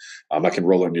too. I can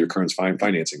roll into your current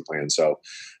financing plan. So,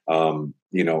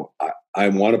 I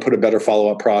want to put a better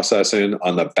follow-up process in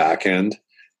on the back end,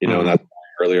 and that's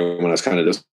earlier when I was kind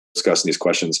of discussing these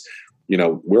questions.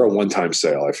 We're a one-time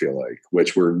sale, I feel like,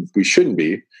 which we shouldn't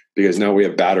be, because now we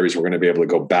have batteries. We're going to be able to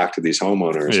go back to these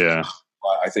homeowners. Yeah.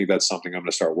 I think that's something I'm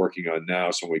going to start working on now.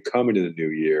 So when we come into the new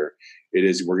year, we're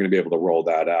going to be able to roll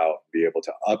that out, be able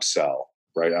to upsell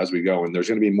right as we go. And there's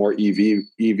going to be more EV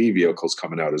vehicles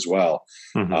coming out as well.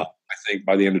 I think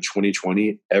by the end of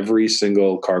 2020, every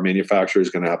single car manufacturer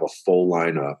is going to have a full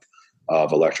lineup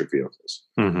of electric vehicles.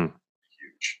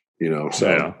 Huge, so.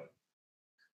 Yeah.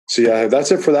 So yeah,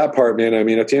 that's it for that part, man. I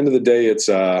mean, at the end of the day, it's,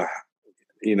 I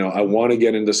want to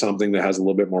get into something that has a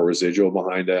little bit more residual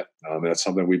behind it. That's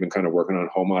something we've been kind of working on,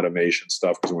 home automation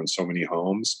stuff, because we're in so many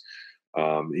homes.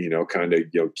 kind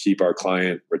of, keep our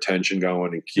client retention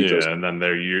going and keep those. And then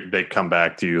they come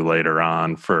back to you later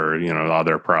on for,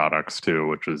 other products too,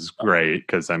 which is great.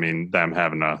 Cause I mean, them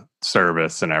having a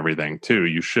service and everything too,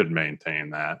 you should maintain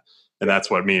that. And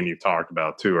that's what me and you talked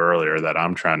about too earlier that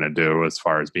I'm trying to do as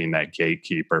far as being that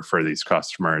gatekeeper for these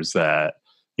customers that,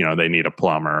 they need a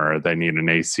plumber or they need an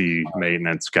AC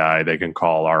maintenance guy. They can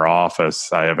call our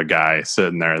office. I have a guy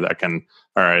sitting there that can,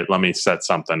 all right, let me set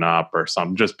something up or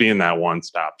something. Just being that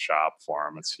one-stop shop for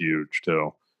them, it's huge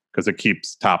too, because it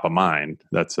keeps top of mind.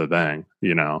 That's the thing,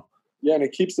 Yeah, and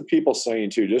it keeps the people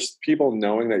sane too. Just people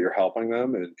knowing that you're helping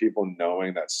them and people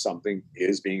knowing that something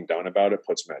is being done about it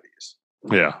puts them at ease.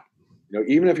 Yeah.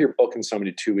 Even if you're booking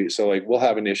somebody 2 weeks, so like we'll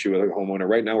have an issue with a homeowner.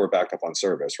 Right now we're backed up on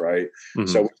service, right? Mm-hmm.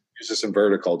 So we use this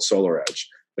inverter called Solar Edge.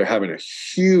 They're having a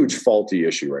huge faulty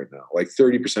issue right now, like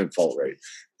 30% fault rate.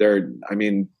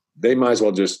 They might as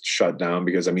well just shut down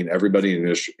because, everybody in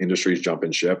this industry is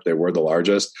jumping ship. They were the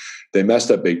largest. They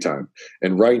messed up big time.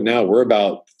 And right now we're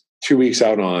about 2 weeks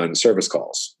out on service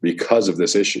calls because of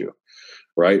this issue,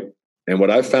 right? And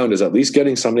what I've found is at least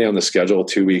getting somebody on the schedule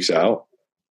 2 weeks out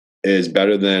is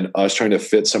better than us trying to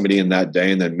fit somebody in that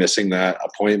day and then missing that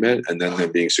appointment and then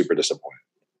them being super disappointed.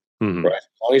 Mm-hmm. Right?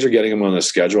 As long as you're getting them on the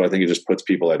schedule, I think it just puts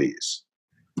people at ease.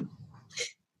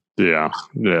 Yeah,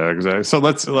 exactly. So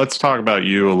let's talk about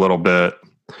you a little bit.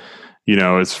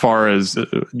 As far as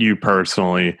you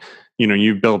personally,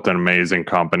 you've built an amazing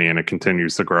company and it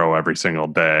continues to grow every single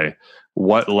day.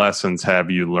 What lessons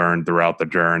have you learned throughout the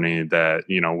journey that,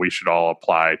 we should all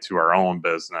apply to our own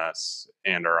business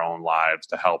and our own lives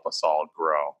to help us all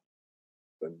grow?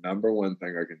 The number one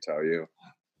thing I can tell you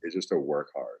is just to work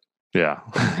hard. Yeah.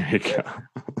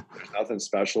 There's nothing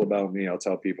special about me. I'll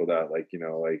tell people that, like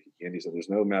Andy said, there's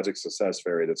no magic success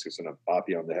fairy that's just going to pop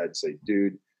you on the head and say,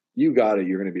 dude, you got it.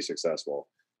 You're going to be successful.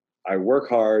 I work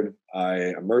hard.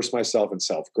 I immerse myself in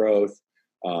self-growth.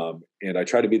 And I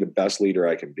try to be the best leader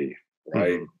I can be.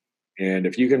 Right. Mm-hmm. And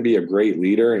if you can be a great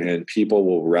leader and people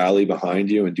will rally behind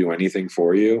you and do anything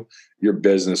for you, your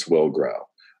business will grow.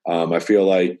 I feel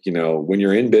like, when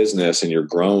you're in business and you're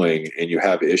growing and you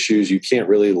have issues, you can't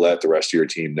really let the rest of your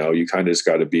team know. You kind of just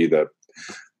got to be the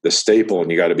staple,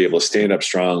 and you got to be able to stand up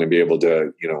strong and be able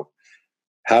to,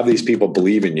 have these people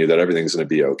believe in you that everything's going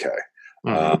to be okay.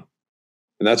 Mm-hmm.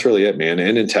 And that's really it, man.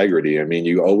 And integrity.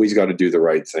 You always got to do the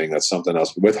right thing. That's something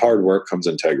else. With hard work comes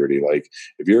integrity. Like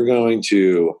if you're going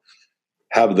to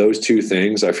have those two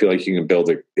things, I feel like you can build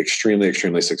an extremely,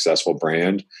 extremely successful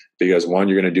brand because one,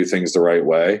 you're going to do things the right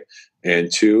way.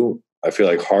 And two, I feel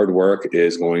like hard work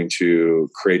is going to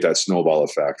create that snowball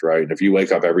effect, right? And if you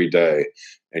wake up every day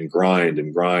and grind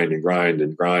and grind and grind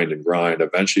and grind and grind,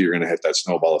 eventually you're going to hit that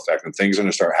snowball effect and things are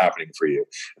going to start happening for you.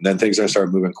 And then things are going to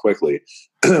start moving quickly.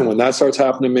 When that starts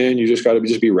happening, man, you just got to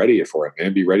just be ready for it,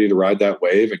 man. Be ready to ride that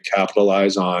wave and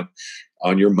capitalize on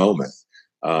your moment.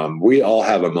 We all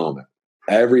have a moment.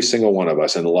 Every single one of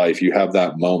us in life, you have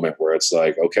that moment where it's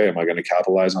like, okay, am I going to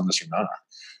capitalize on this or not?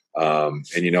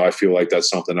 And I feel like that's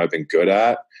something I've been good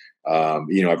at.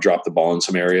 I've dropped the ball in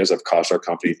some areas. I've cost our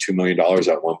company $2 million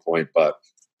at one point, but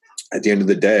at the end of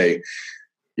the day,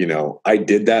 I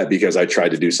did that because I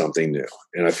tried to do something new.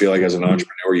 And I feel like as an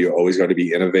entrepreneur, you always got to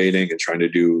be innovating and trying to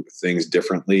do things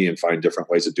differently and find different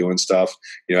ways of doing stuff.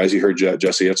 As you heard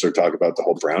Jesse Itzler talk about the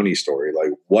whole brownie story,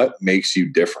 like what makes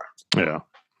you different? Yeah.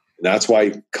 And that's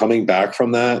why coming back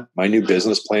from that, my new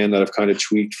business plan that I've kind of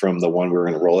tweaked from the one we were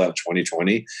going to roll out in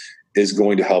 2020 is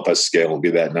going to help us scale and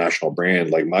be that national brand.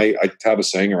 Like I have a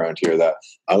saying around here that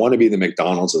I want to be the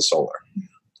McDonald's of solar,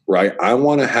 right? I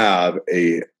want to have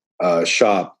a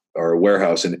shop or a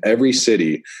warehouse in every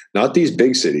city, not these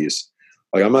big cities.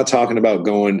 Like I'm not talking about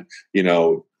going,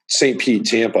 St. Pete,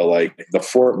 Tampa, like the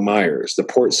Fort Myers, the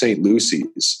Port St.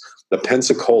 Lucie's, the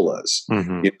Pensacola's,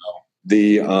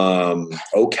 the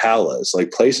Ocalas,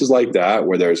 like places like that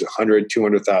where there's 100,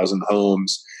 200,000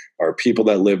 homes or people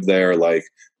that live there. Like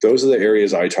those are the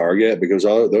areas I target because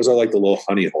those are like the little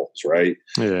honey holes, right?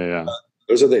 Yeah.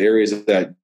 Those are the areas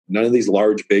that none of these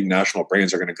large, big national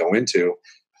brands are going to go into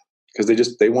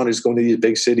because they want to just go into these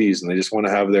big cities and they just want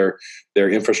to have their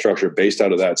infrastructure based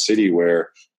out of that city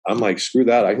where I'm like, screw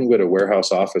that. I can go to a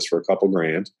warehouse office for a couple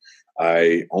grand.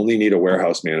 I only need a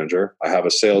warehouse manager. I have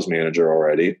a sales manager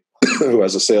already who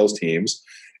has a sales teams.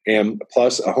 And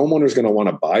plus a homeowner is going to want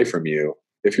to buy from you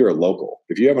if you're a local.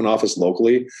 If you have an office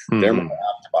locally, they're going to have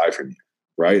to buy from you,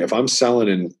 right? If I'm selling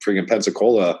in freaking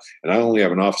Pensacola and I only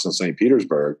have an office in St.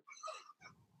 Petersburg,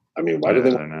 why do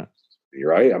they want to?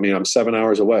 Right? I'm 7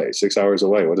 hours away, 6 hours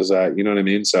away. What is that? You know what I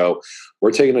mean? So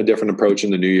we're taking a different approach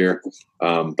in the new year.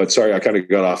 But sorry, I kind of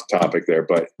got off topic there,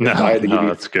 but no,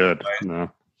 that's good. No.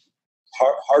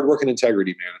 hard work and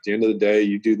integrity, man. At the end of the day,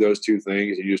 you do those two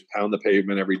things. You just pound the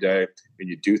pavement every day, and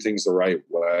you do things the right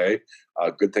way.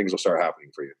 Good things will start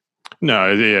happening for you.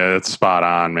 No, yeah, it's spot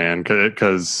on, man.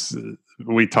 Because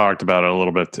we talked about it a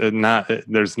little bit.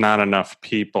 There's not enough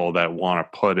people that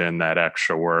want to put in that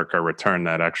extra work or return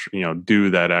that extra,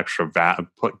 do that extra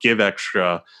give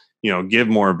extra, give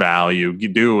more value,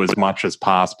 do as much as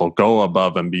possible, go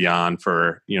above and beyond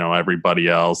for everybody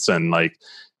else, and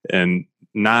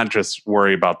not just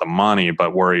worry about the money,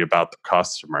 but worry about the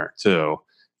customer too.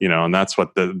 And that's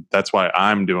why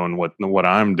I'm doing what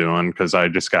I'm doing, because I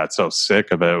just got so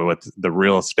sick of it with the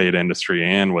real estate industry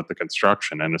and with the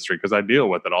construction industry, because I deal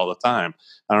with it all the time.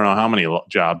 I don't know how many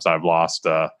jobs I've lost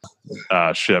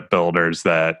shipbuilders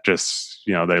that just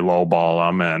they lowball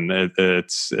them, and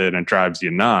it drives you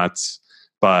nuts.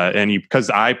 Because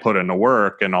I put in the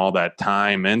work and all that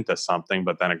time into something,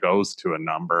 but then it goes to a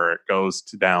number, it goes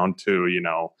down to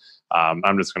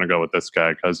I'm just going to go with this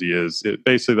guy because he is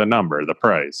basically the number, the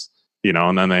price,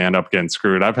 and then they end up getting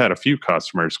screwed. I've had a few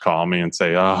customers call me and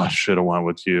say, "Oh, I should have went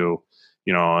with you,"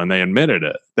 and they admitted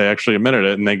it. They actually admitted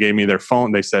it, and they gave me their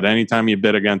phone. They said, "Anytime you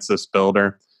bid against this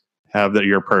builder, have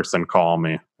your person call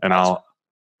me, and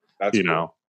that's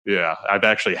cool. Yeah, I've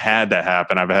actually had that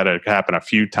happen. I've had it happen a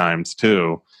few times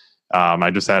too.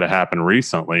 I just had it happen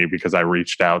recently because I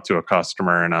reached out to a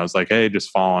customer and I was like, "Hey,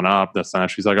 just following up." This and that.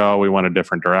 She's like, "Oh, we went a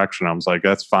different direction." I was like,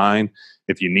 "That's fine.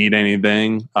 If you need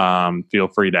anything, feel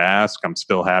free to ask. I'm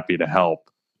still happy to help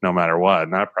no matter what."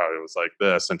 And that probably was like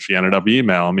this. And she ended up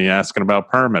emailing me asking about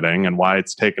permitting and why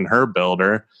it's taken her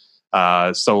builder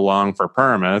so long for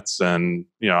permits. And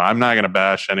I'm not going to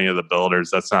bash any of the builders.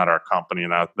 That's not our company.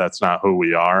 That's not who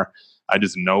we are. I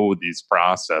just know these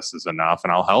processes enough,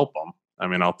 and I'll help them. I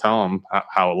mean, I'll tell them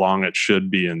how long it should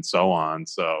be and so on.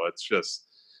 So it's just,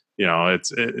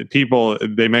 people,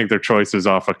 they make their choices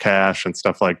off of cash and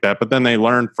stuff like that, but then they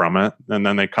learn from it. And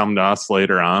then they come to us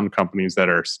later on, companies that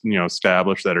are,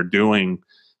 established, that are doing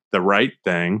the right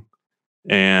thing.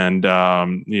 And,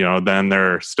 then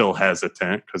they're still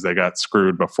hesitant because they got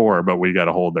screwed before, but we got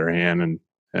to hold their hand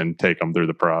and take them through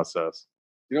the process.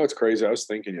 It's crazy. I was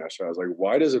thinking yesterday, I was like,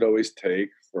 why does it always take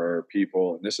for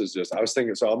people? And this is just, I was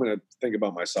thinking, so I'm going to think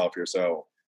about myself here. So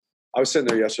I was sitting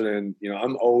there yesterday and,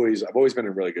 I've always been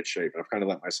in really good shape, and I've kind of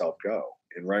let myself go.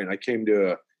 And I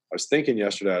was thinking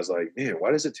yesterday, I was like, man,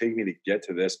 why does it take me to get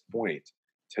to this point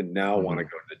to now want to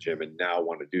go to the gym and now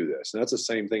want to do this? And that's the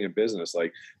same thing in business.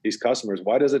 Like these customers,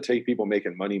 why does it take people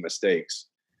making money mistakes,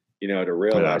 to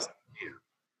realize,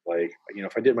 like,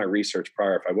 if I did my research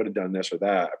prior, if I would have done this or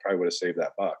that, I probably would have saved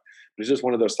that buck. But it's just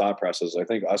one of those thought processes. I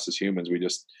think us as humans, we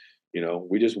just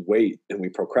wait and we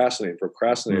procrastinate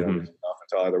on stuff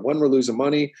until either one, we're losing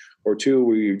money, or two,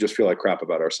 we just feel like crap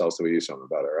about ourselves till we do something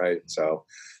about it. Right. So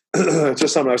it's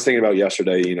just something I was thinking about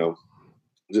yesterday,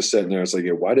 just sitting there. It's like,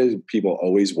 why do people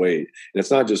always wait? And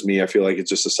it's not just me. I feel like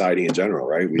it's just society in general,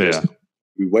 right?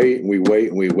 We wait and we wait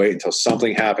and we wait until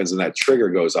something happens and that trigger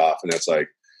goes off. And it's like,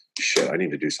 shit, I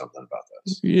need to do something about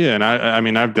this. Yeah. And I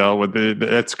mean, I've dealt with it.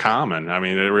 It's common. I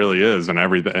mean, it really is in a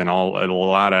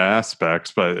lot of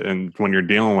aspects, and when you're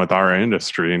dealing with our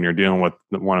industry and you're dealing with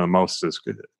one of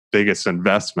the biggest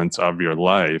investments of your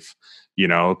life,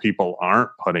 people aren't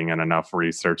putting in enough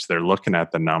research. They're looking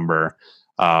at the number.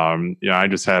 I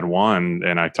just had one,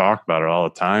 and I talk about it all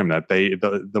the time, that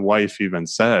the wife even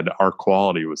said our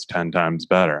quality was 10 times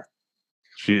better.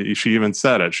 She even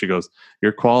said it. She goes,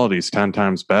 "Your quality is 10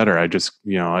 times better." I just,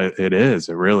 it is.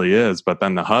 It really is. But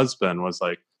then the husband was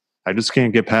like, "I just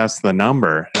can't get past the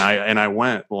number." And I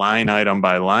went line item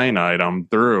by line item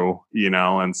through,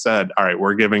 and said, "All right,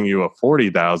 we're giving you a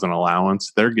 40,000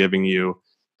 allowance. They're giving you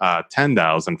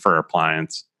 10,000 for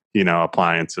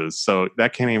appliances. So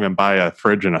that can't even buy a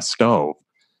fridge and a stove."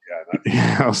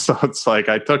 So it's like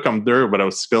I took him through, but it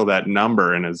was still that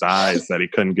number in his eyes that he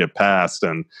couldn't get past.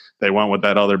 And they went with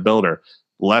that other builder.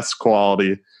 Less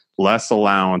quality, less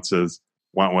allowances,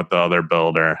 went with the other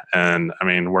builder. And I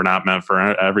mean, we're not meant for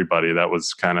everybody. That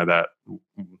was kind of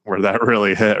where that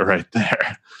really hit right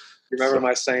there. You remember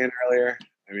my saying earlier?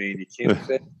 I mean, you can't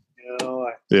fit,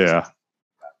 Yeah.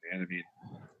 Man, I mean,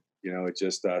 it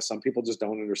just, some people just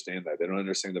don't understand that. They don't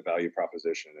understand the value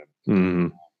proposition.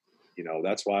 And,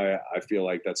 that's why I feel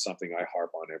like that's something I harp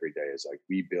on every day, is like,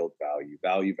 we build value.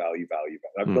 I've built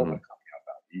my company on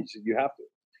value. You have to,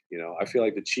 I feel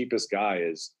like the cheapest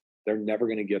guy they're never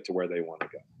going to get to where they want to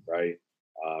go. Right.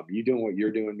 You doing what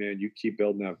you're doing, man, you keep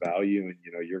building that value, and,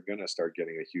 you're going to start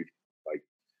getting a huge, like,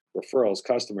 referrals,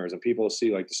 customers, and people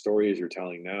see like the stories you're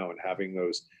telling now, and having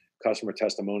those customer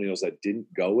testimonials that didn't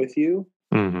go with you.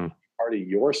 Hard part of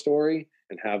your story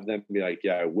and have them be like,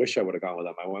 yeah, I wish I would have gone with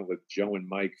them. I went with Joe and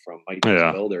Mike from Mike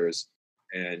Yeah. Builders.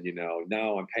 And,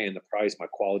 now I'm paying the price. My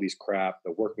quality's crap.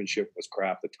 The workmanship was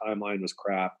crap. The timeline was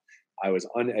crap. I was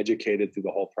uneducated through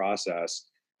the whole process.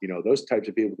 Those types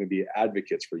of people can be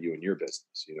advocates for you in your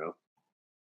business,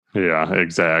 Yeah,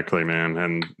 exactly, man.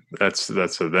 And that's the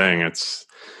thing. It's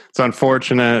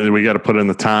unfortunate. We got to put in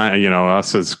the time,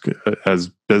 us as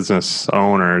business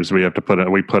owners, we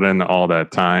put in all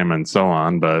that time and so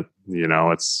on, but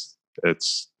it's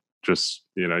just,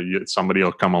 somebody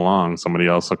else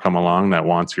will come along that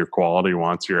wants your quality,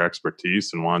 wants your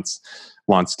expertise, and wants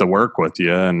to work with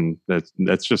you. And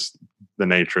that's just the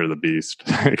nature of the beast,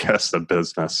 I guess, the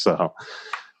business.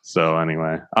 So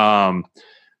anyway,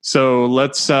 so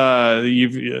let's, I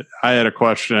had a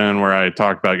question where I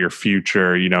talked about your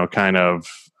future, kind of,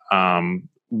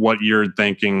 what you're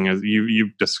thinking.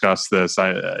 You've discussed this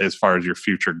as far as your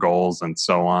future goals and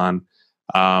so on.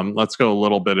 Let's go a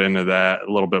little bit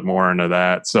more into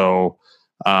that. So,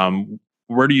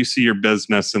 where do you see your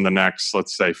business in the next,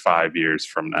 let's say, 5 years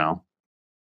from now?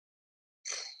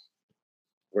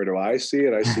 Where do I see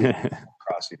it? I see it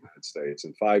across the United States.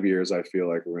 In 5 years, I feel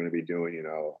like we're going to be doing,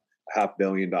 $500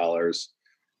 million,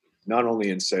 not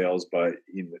only in sales, but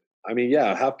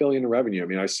 $500 million in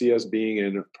revenue. I see us being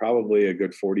in probably a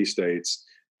good 40 states,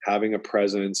 having a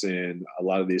presence in a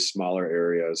lot of these smaller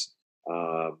areas.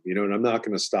 And I'm not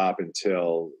going to stop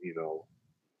until,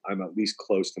 I'm at least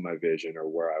close to my vision or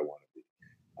where I want to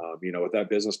be. With that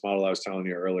business model I was telling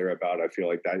you earlier about, I feel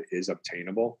like that is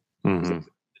obtainable. Because at the end of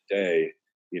the day,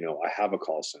 I have a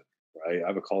call center, right? I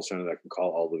have a call center that can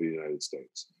call all of the United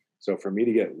States. So for me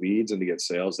to get leads and to get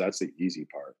sales, that's the easy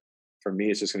part. For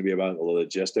me, it's just going to be about the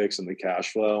logistics and the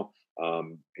cash flow.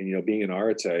 Being an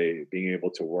Arete, being able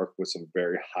to work with some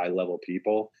very high level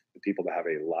people, the people that have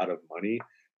a lot of money,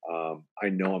 I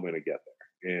know I'm going to get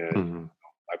there. And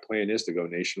my plan is to go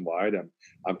nationwide.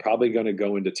 I'm probably going to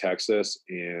go into Texas,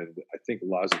 and I think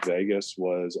Las Vegas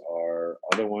was our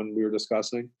other one we were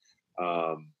discussing,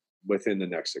 within the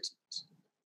next 6 months.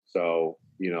 So,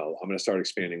 I'm going to start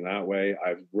expanding that way. I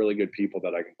have really good people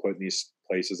that I can put in these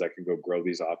places that can go grow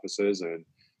these offices. And,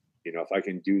 if I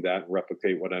can do that and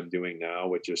replicate what I'm doing now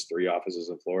with just 3 offices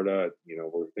in Florida,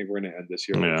 we're going to end this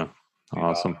year. Yeah.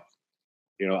 Awesome.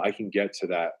 I can get to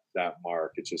that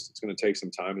mark. It's going to take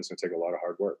some time. It's going to take a lot of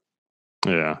hard work.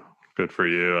 Yeah. Good for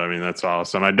you. That's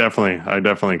awesome. I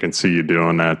definitely can see you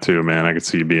doing that too, man. I can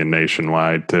see you being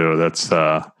nationwide too. That's,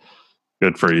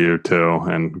 good for you too.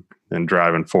 And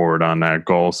driving forward on that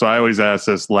goal. So I always ask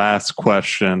this last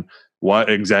question: what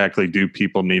exactly do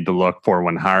people need to look for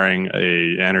when hiring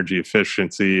a energy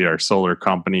efficiency or solar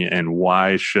company, and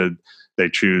why should they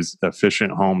choose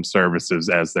Efficient Home Services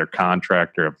as their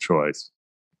contractor of choice?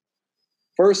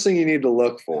 First thing you need to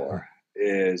look for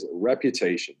is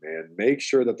reputation, man. Make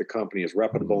sure that the company is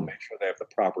reputable. Make sure they have the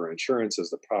proper insurances,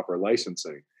 the proper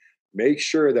licensing. Make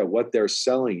sure that what they're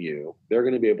selling you, they're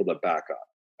going to be able to back up.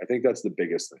 I think that's the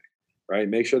biggest thing, right?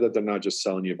 Make sure that they're not just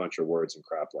selling you a bunch of words and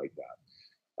crap like that.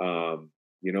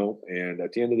 And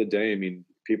at the end of the day,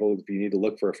 people, if you need to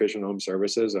look for Efficient Home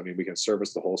Services, we can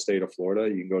service the whole state of Florida.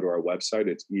 You can go to our website.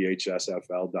 It's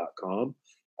ehsfl.com.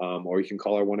 Or you can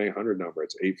call our 1-800 number.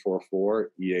 It's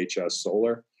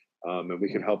 844-EHS-SOLAR. And we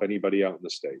can help anybody out in the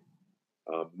state.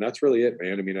 And that's really it,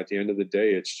 man. At the end of the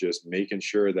day, it's just making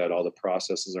sure that all the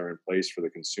processes are in place for the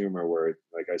consumer where,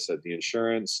 like I said, the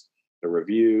insurance, the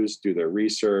reviews, do their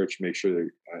research, make sure that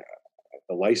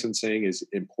the licensing is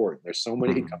important. There's so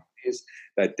many companies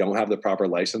that don't have the proper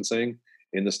licensing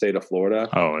in the state of Florida.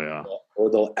 Oh, yeah. Or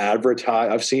they'll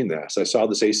advertise. I've seen this. I saw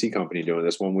this AC company doing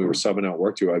this when we were subbing out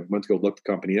work to. I went to go look the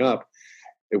company up.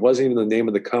 It wasn't even the name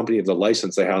of the company of the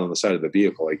license they had on the side of the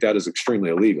vehicle. Like, that is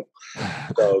extremely illegal.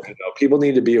 So, people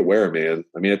need to be aware, man.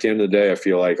 At the end of the day, I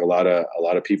feel like a lot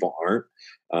of people aren't.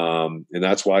 And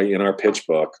that's why in our pitch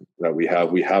book that we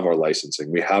have our licensing,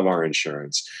 we have our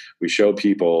insurance. We show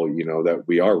people, that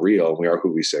we are real and we are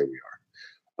who we say we are.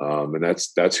 And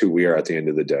that's who we are at the end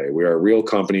of the day. We are a real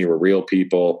company. We're real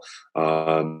people.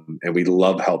 And we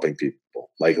love helping people,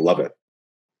 love it.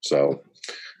 So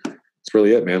that's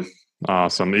really it, man.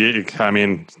 Awesome.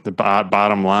 The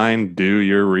bottom line, do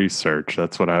your research.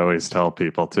 That's what I always tell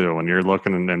people too. When you're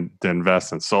looking to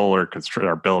invest in solar,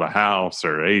 or build a house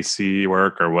or AC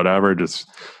work or whatever, just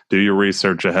do your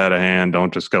research ahead of hand.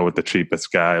 Don't just go with the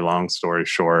cheapest guy. Long story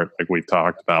short, like we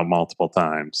talked about multiple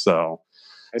times.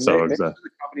 Make sure the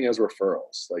company has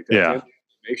referrals. Yeah.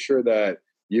 Make sure that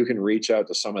you can reach out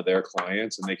to some of their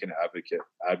clients and they can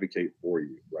advocate for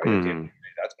you, right? At the end of the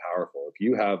day, that's powerful. If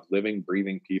you have living,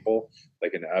 breathing people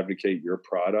that can advocate your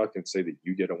product and say that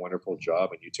you did a wonderful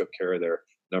job and you took care of their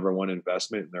number one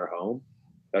investment in their home,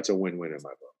 that's a win-win in my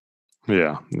book.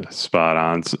 Yeah, spot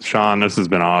on. Shawn, this has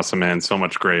been awesome, man. So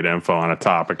much great info on a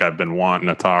topic I've been wanting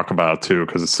to talk about too,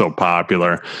 because it's so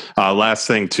popular. Last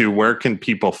thing too, where can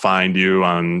people find you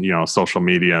on, social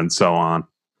media and so on?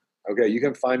 Okay, you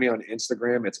can find me on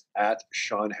Instagram. It's at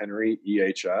Shawn Henry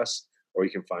EHS, or you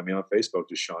can find me on Facebook,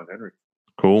 just Shawn Henry.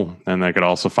 Cool. And they could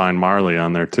also find Marley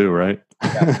on there too, right?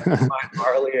 Yeah, find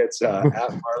Marley. It's at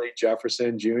Marley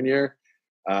Jefferson Jr.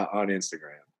 On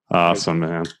Instagram. Awesome,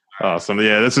 man. Awesome.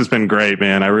 Yeah, this has been great,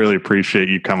 man. I really appreciate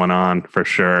you coming on for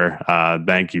sure.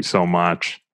 Thank you so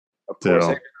much. Of course.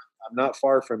 Hey, I'm not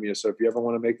far from you. So if you ever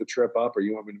want to make the trip up or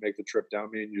you want me to make the trip down,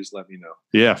 you just let me know.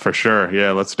 Yeah, for sure.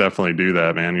 Yeah, let's definitely do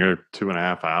that, man. You're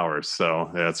 2.5 hours.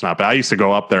 So yeah, it's not bad. I used to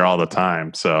go up there all the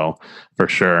time. So for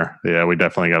sure. Yeah, we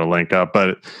definitely got to link up.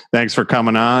 But thanks for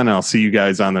coming on. I'll see you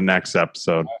guys on the next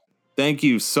episode. Thank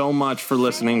you so much for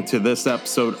listening to this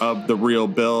episode of The Real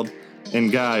Build.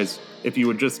 And guys, if you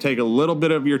would just take a little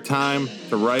bit of your time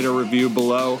to write a review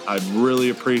below, I'd really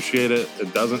appreciate it.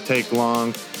 It doesn't take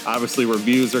long. Obviously,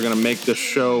 reviews are going to make this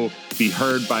show be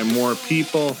heard by more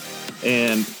people,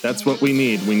 and that's what we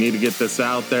need. We need to get this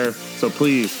out there. So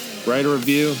please, write a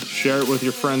review, share it with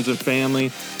your friends and family,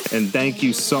 and thank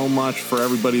you so much for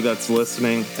everybody that's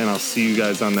listening, and I'll see you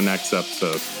guys on the next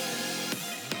episode.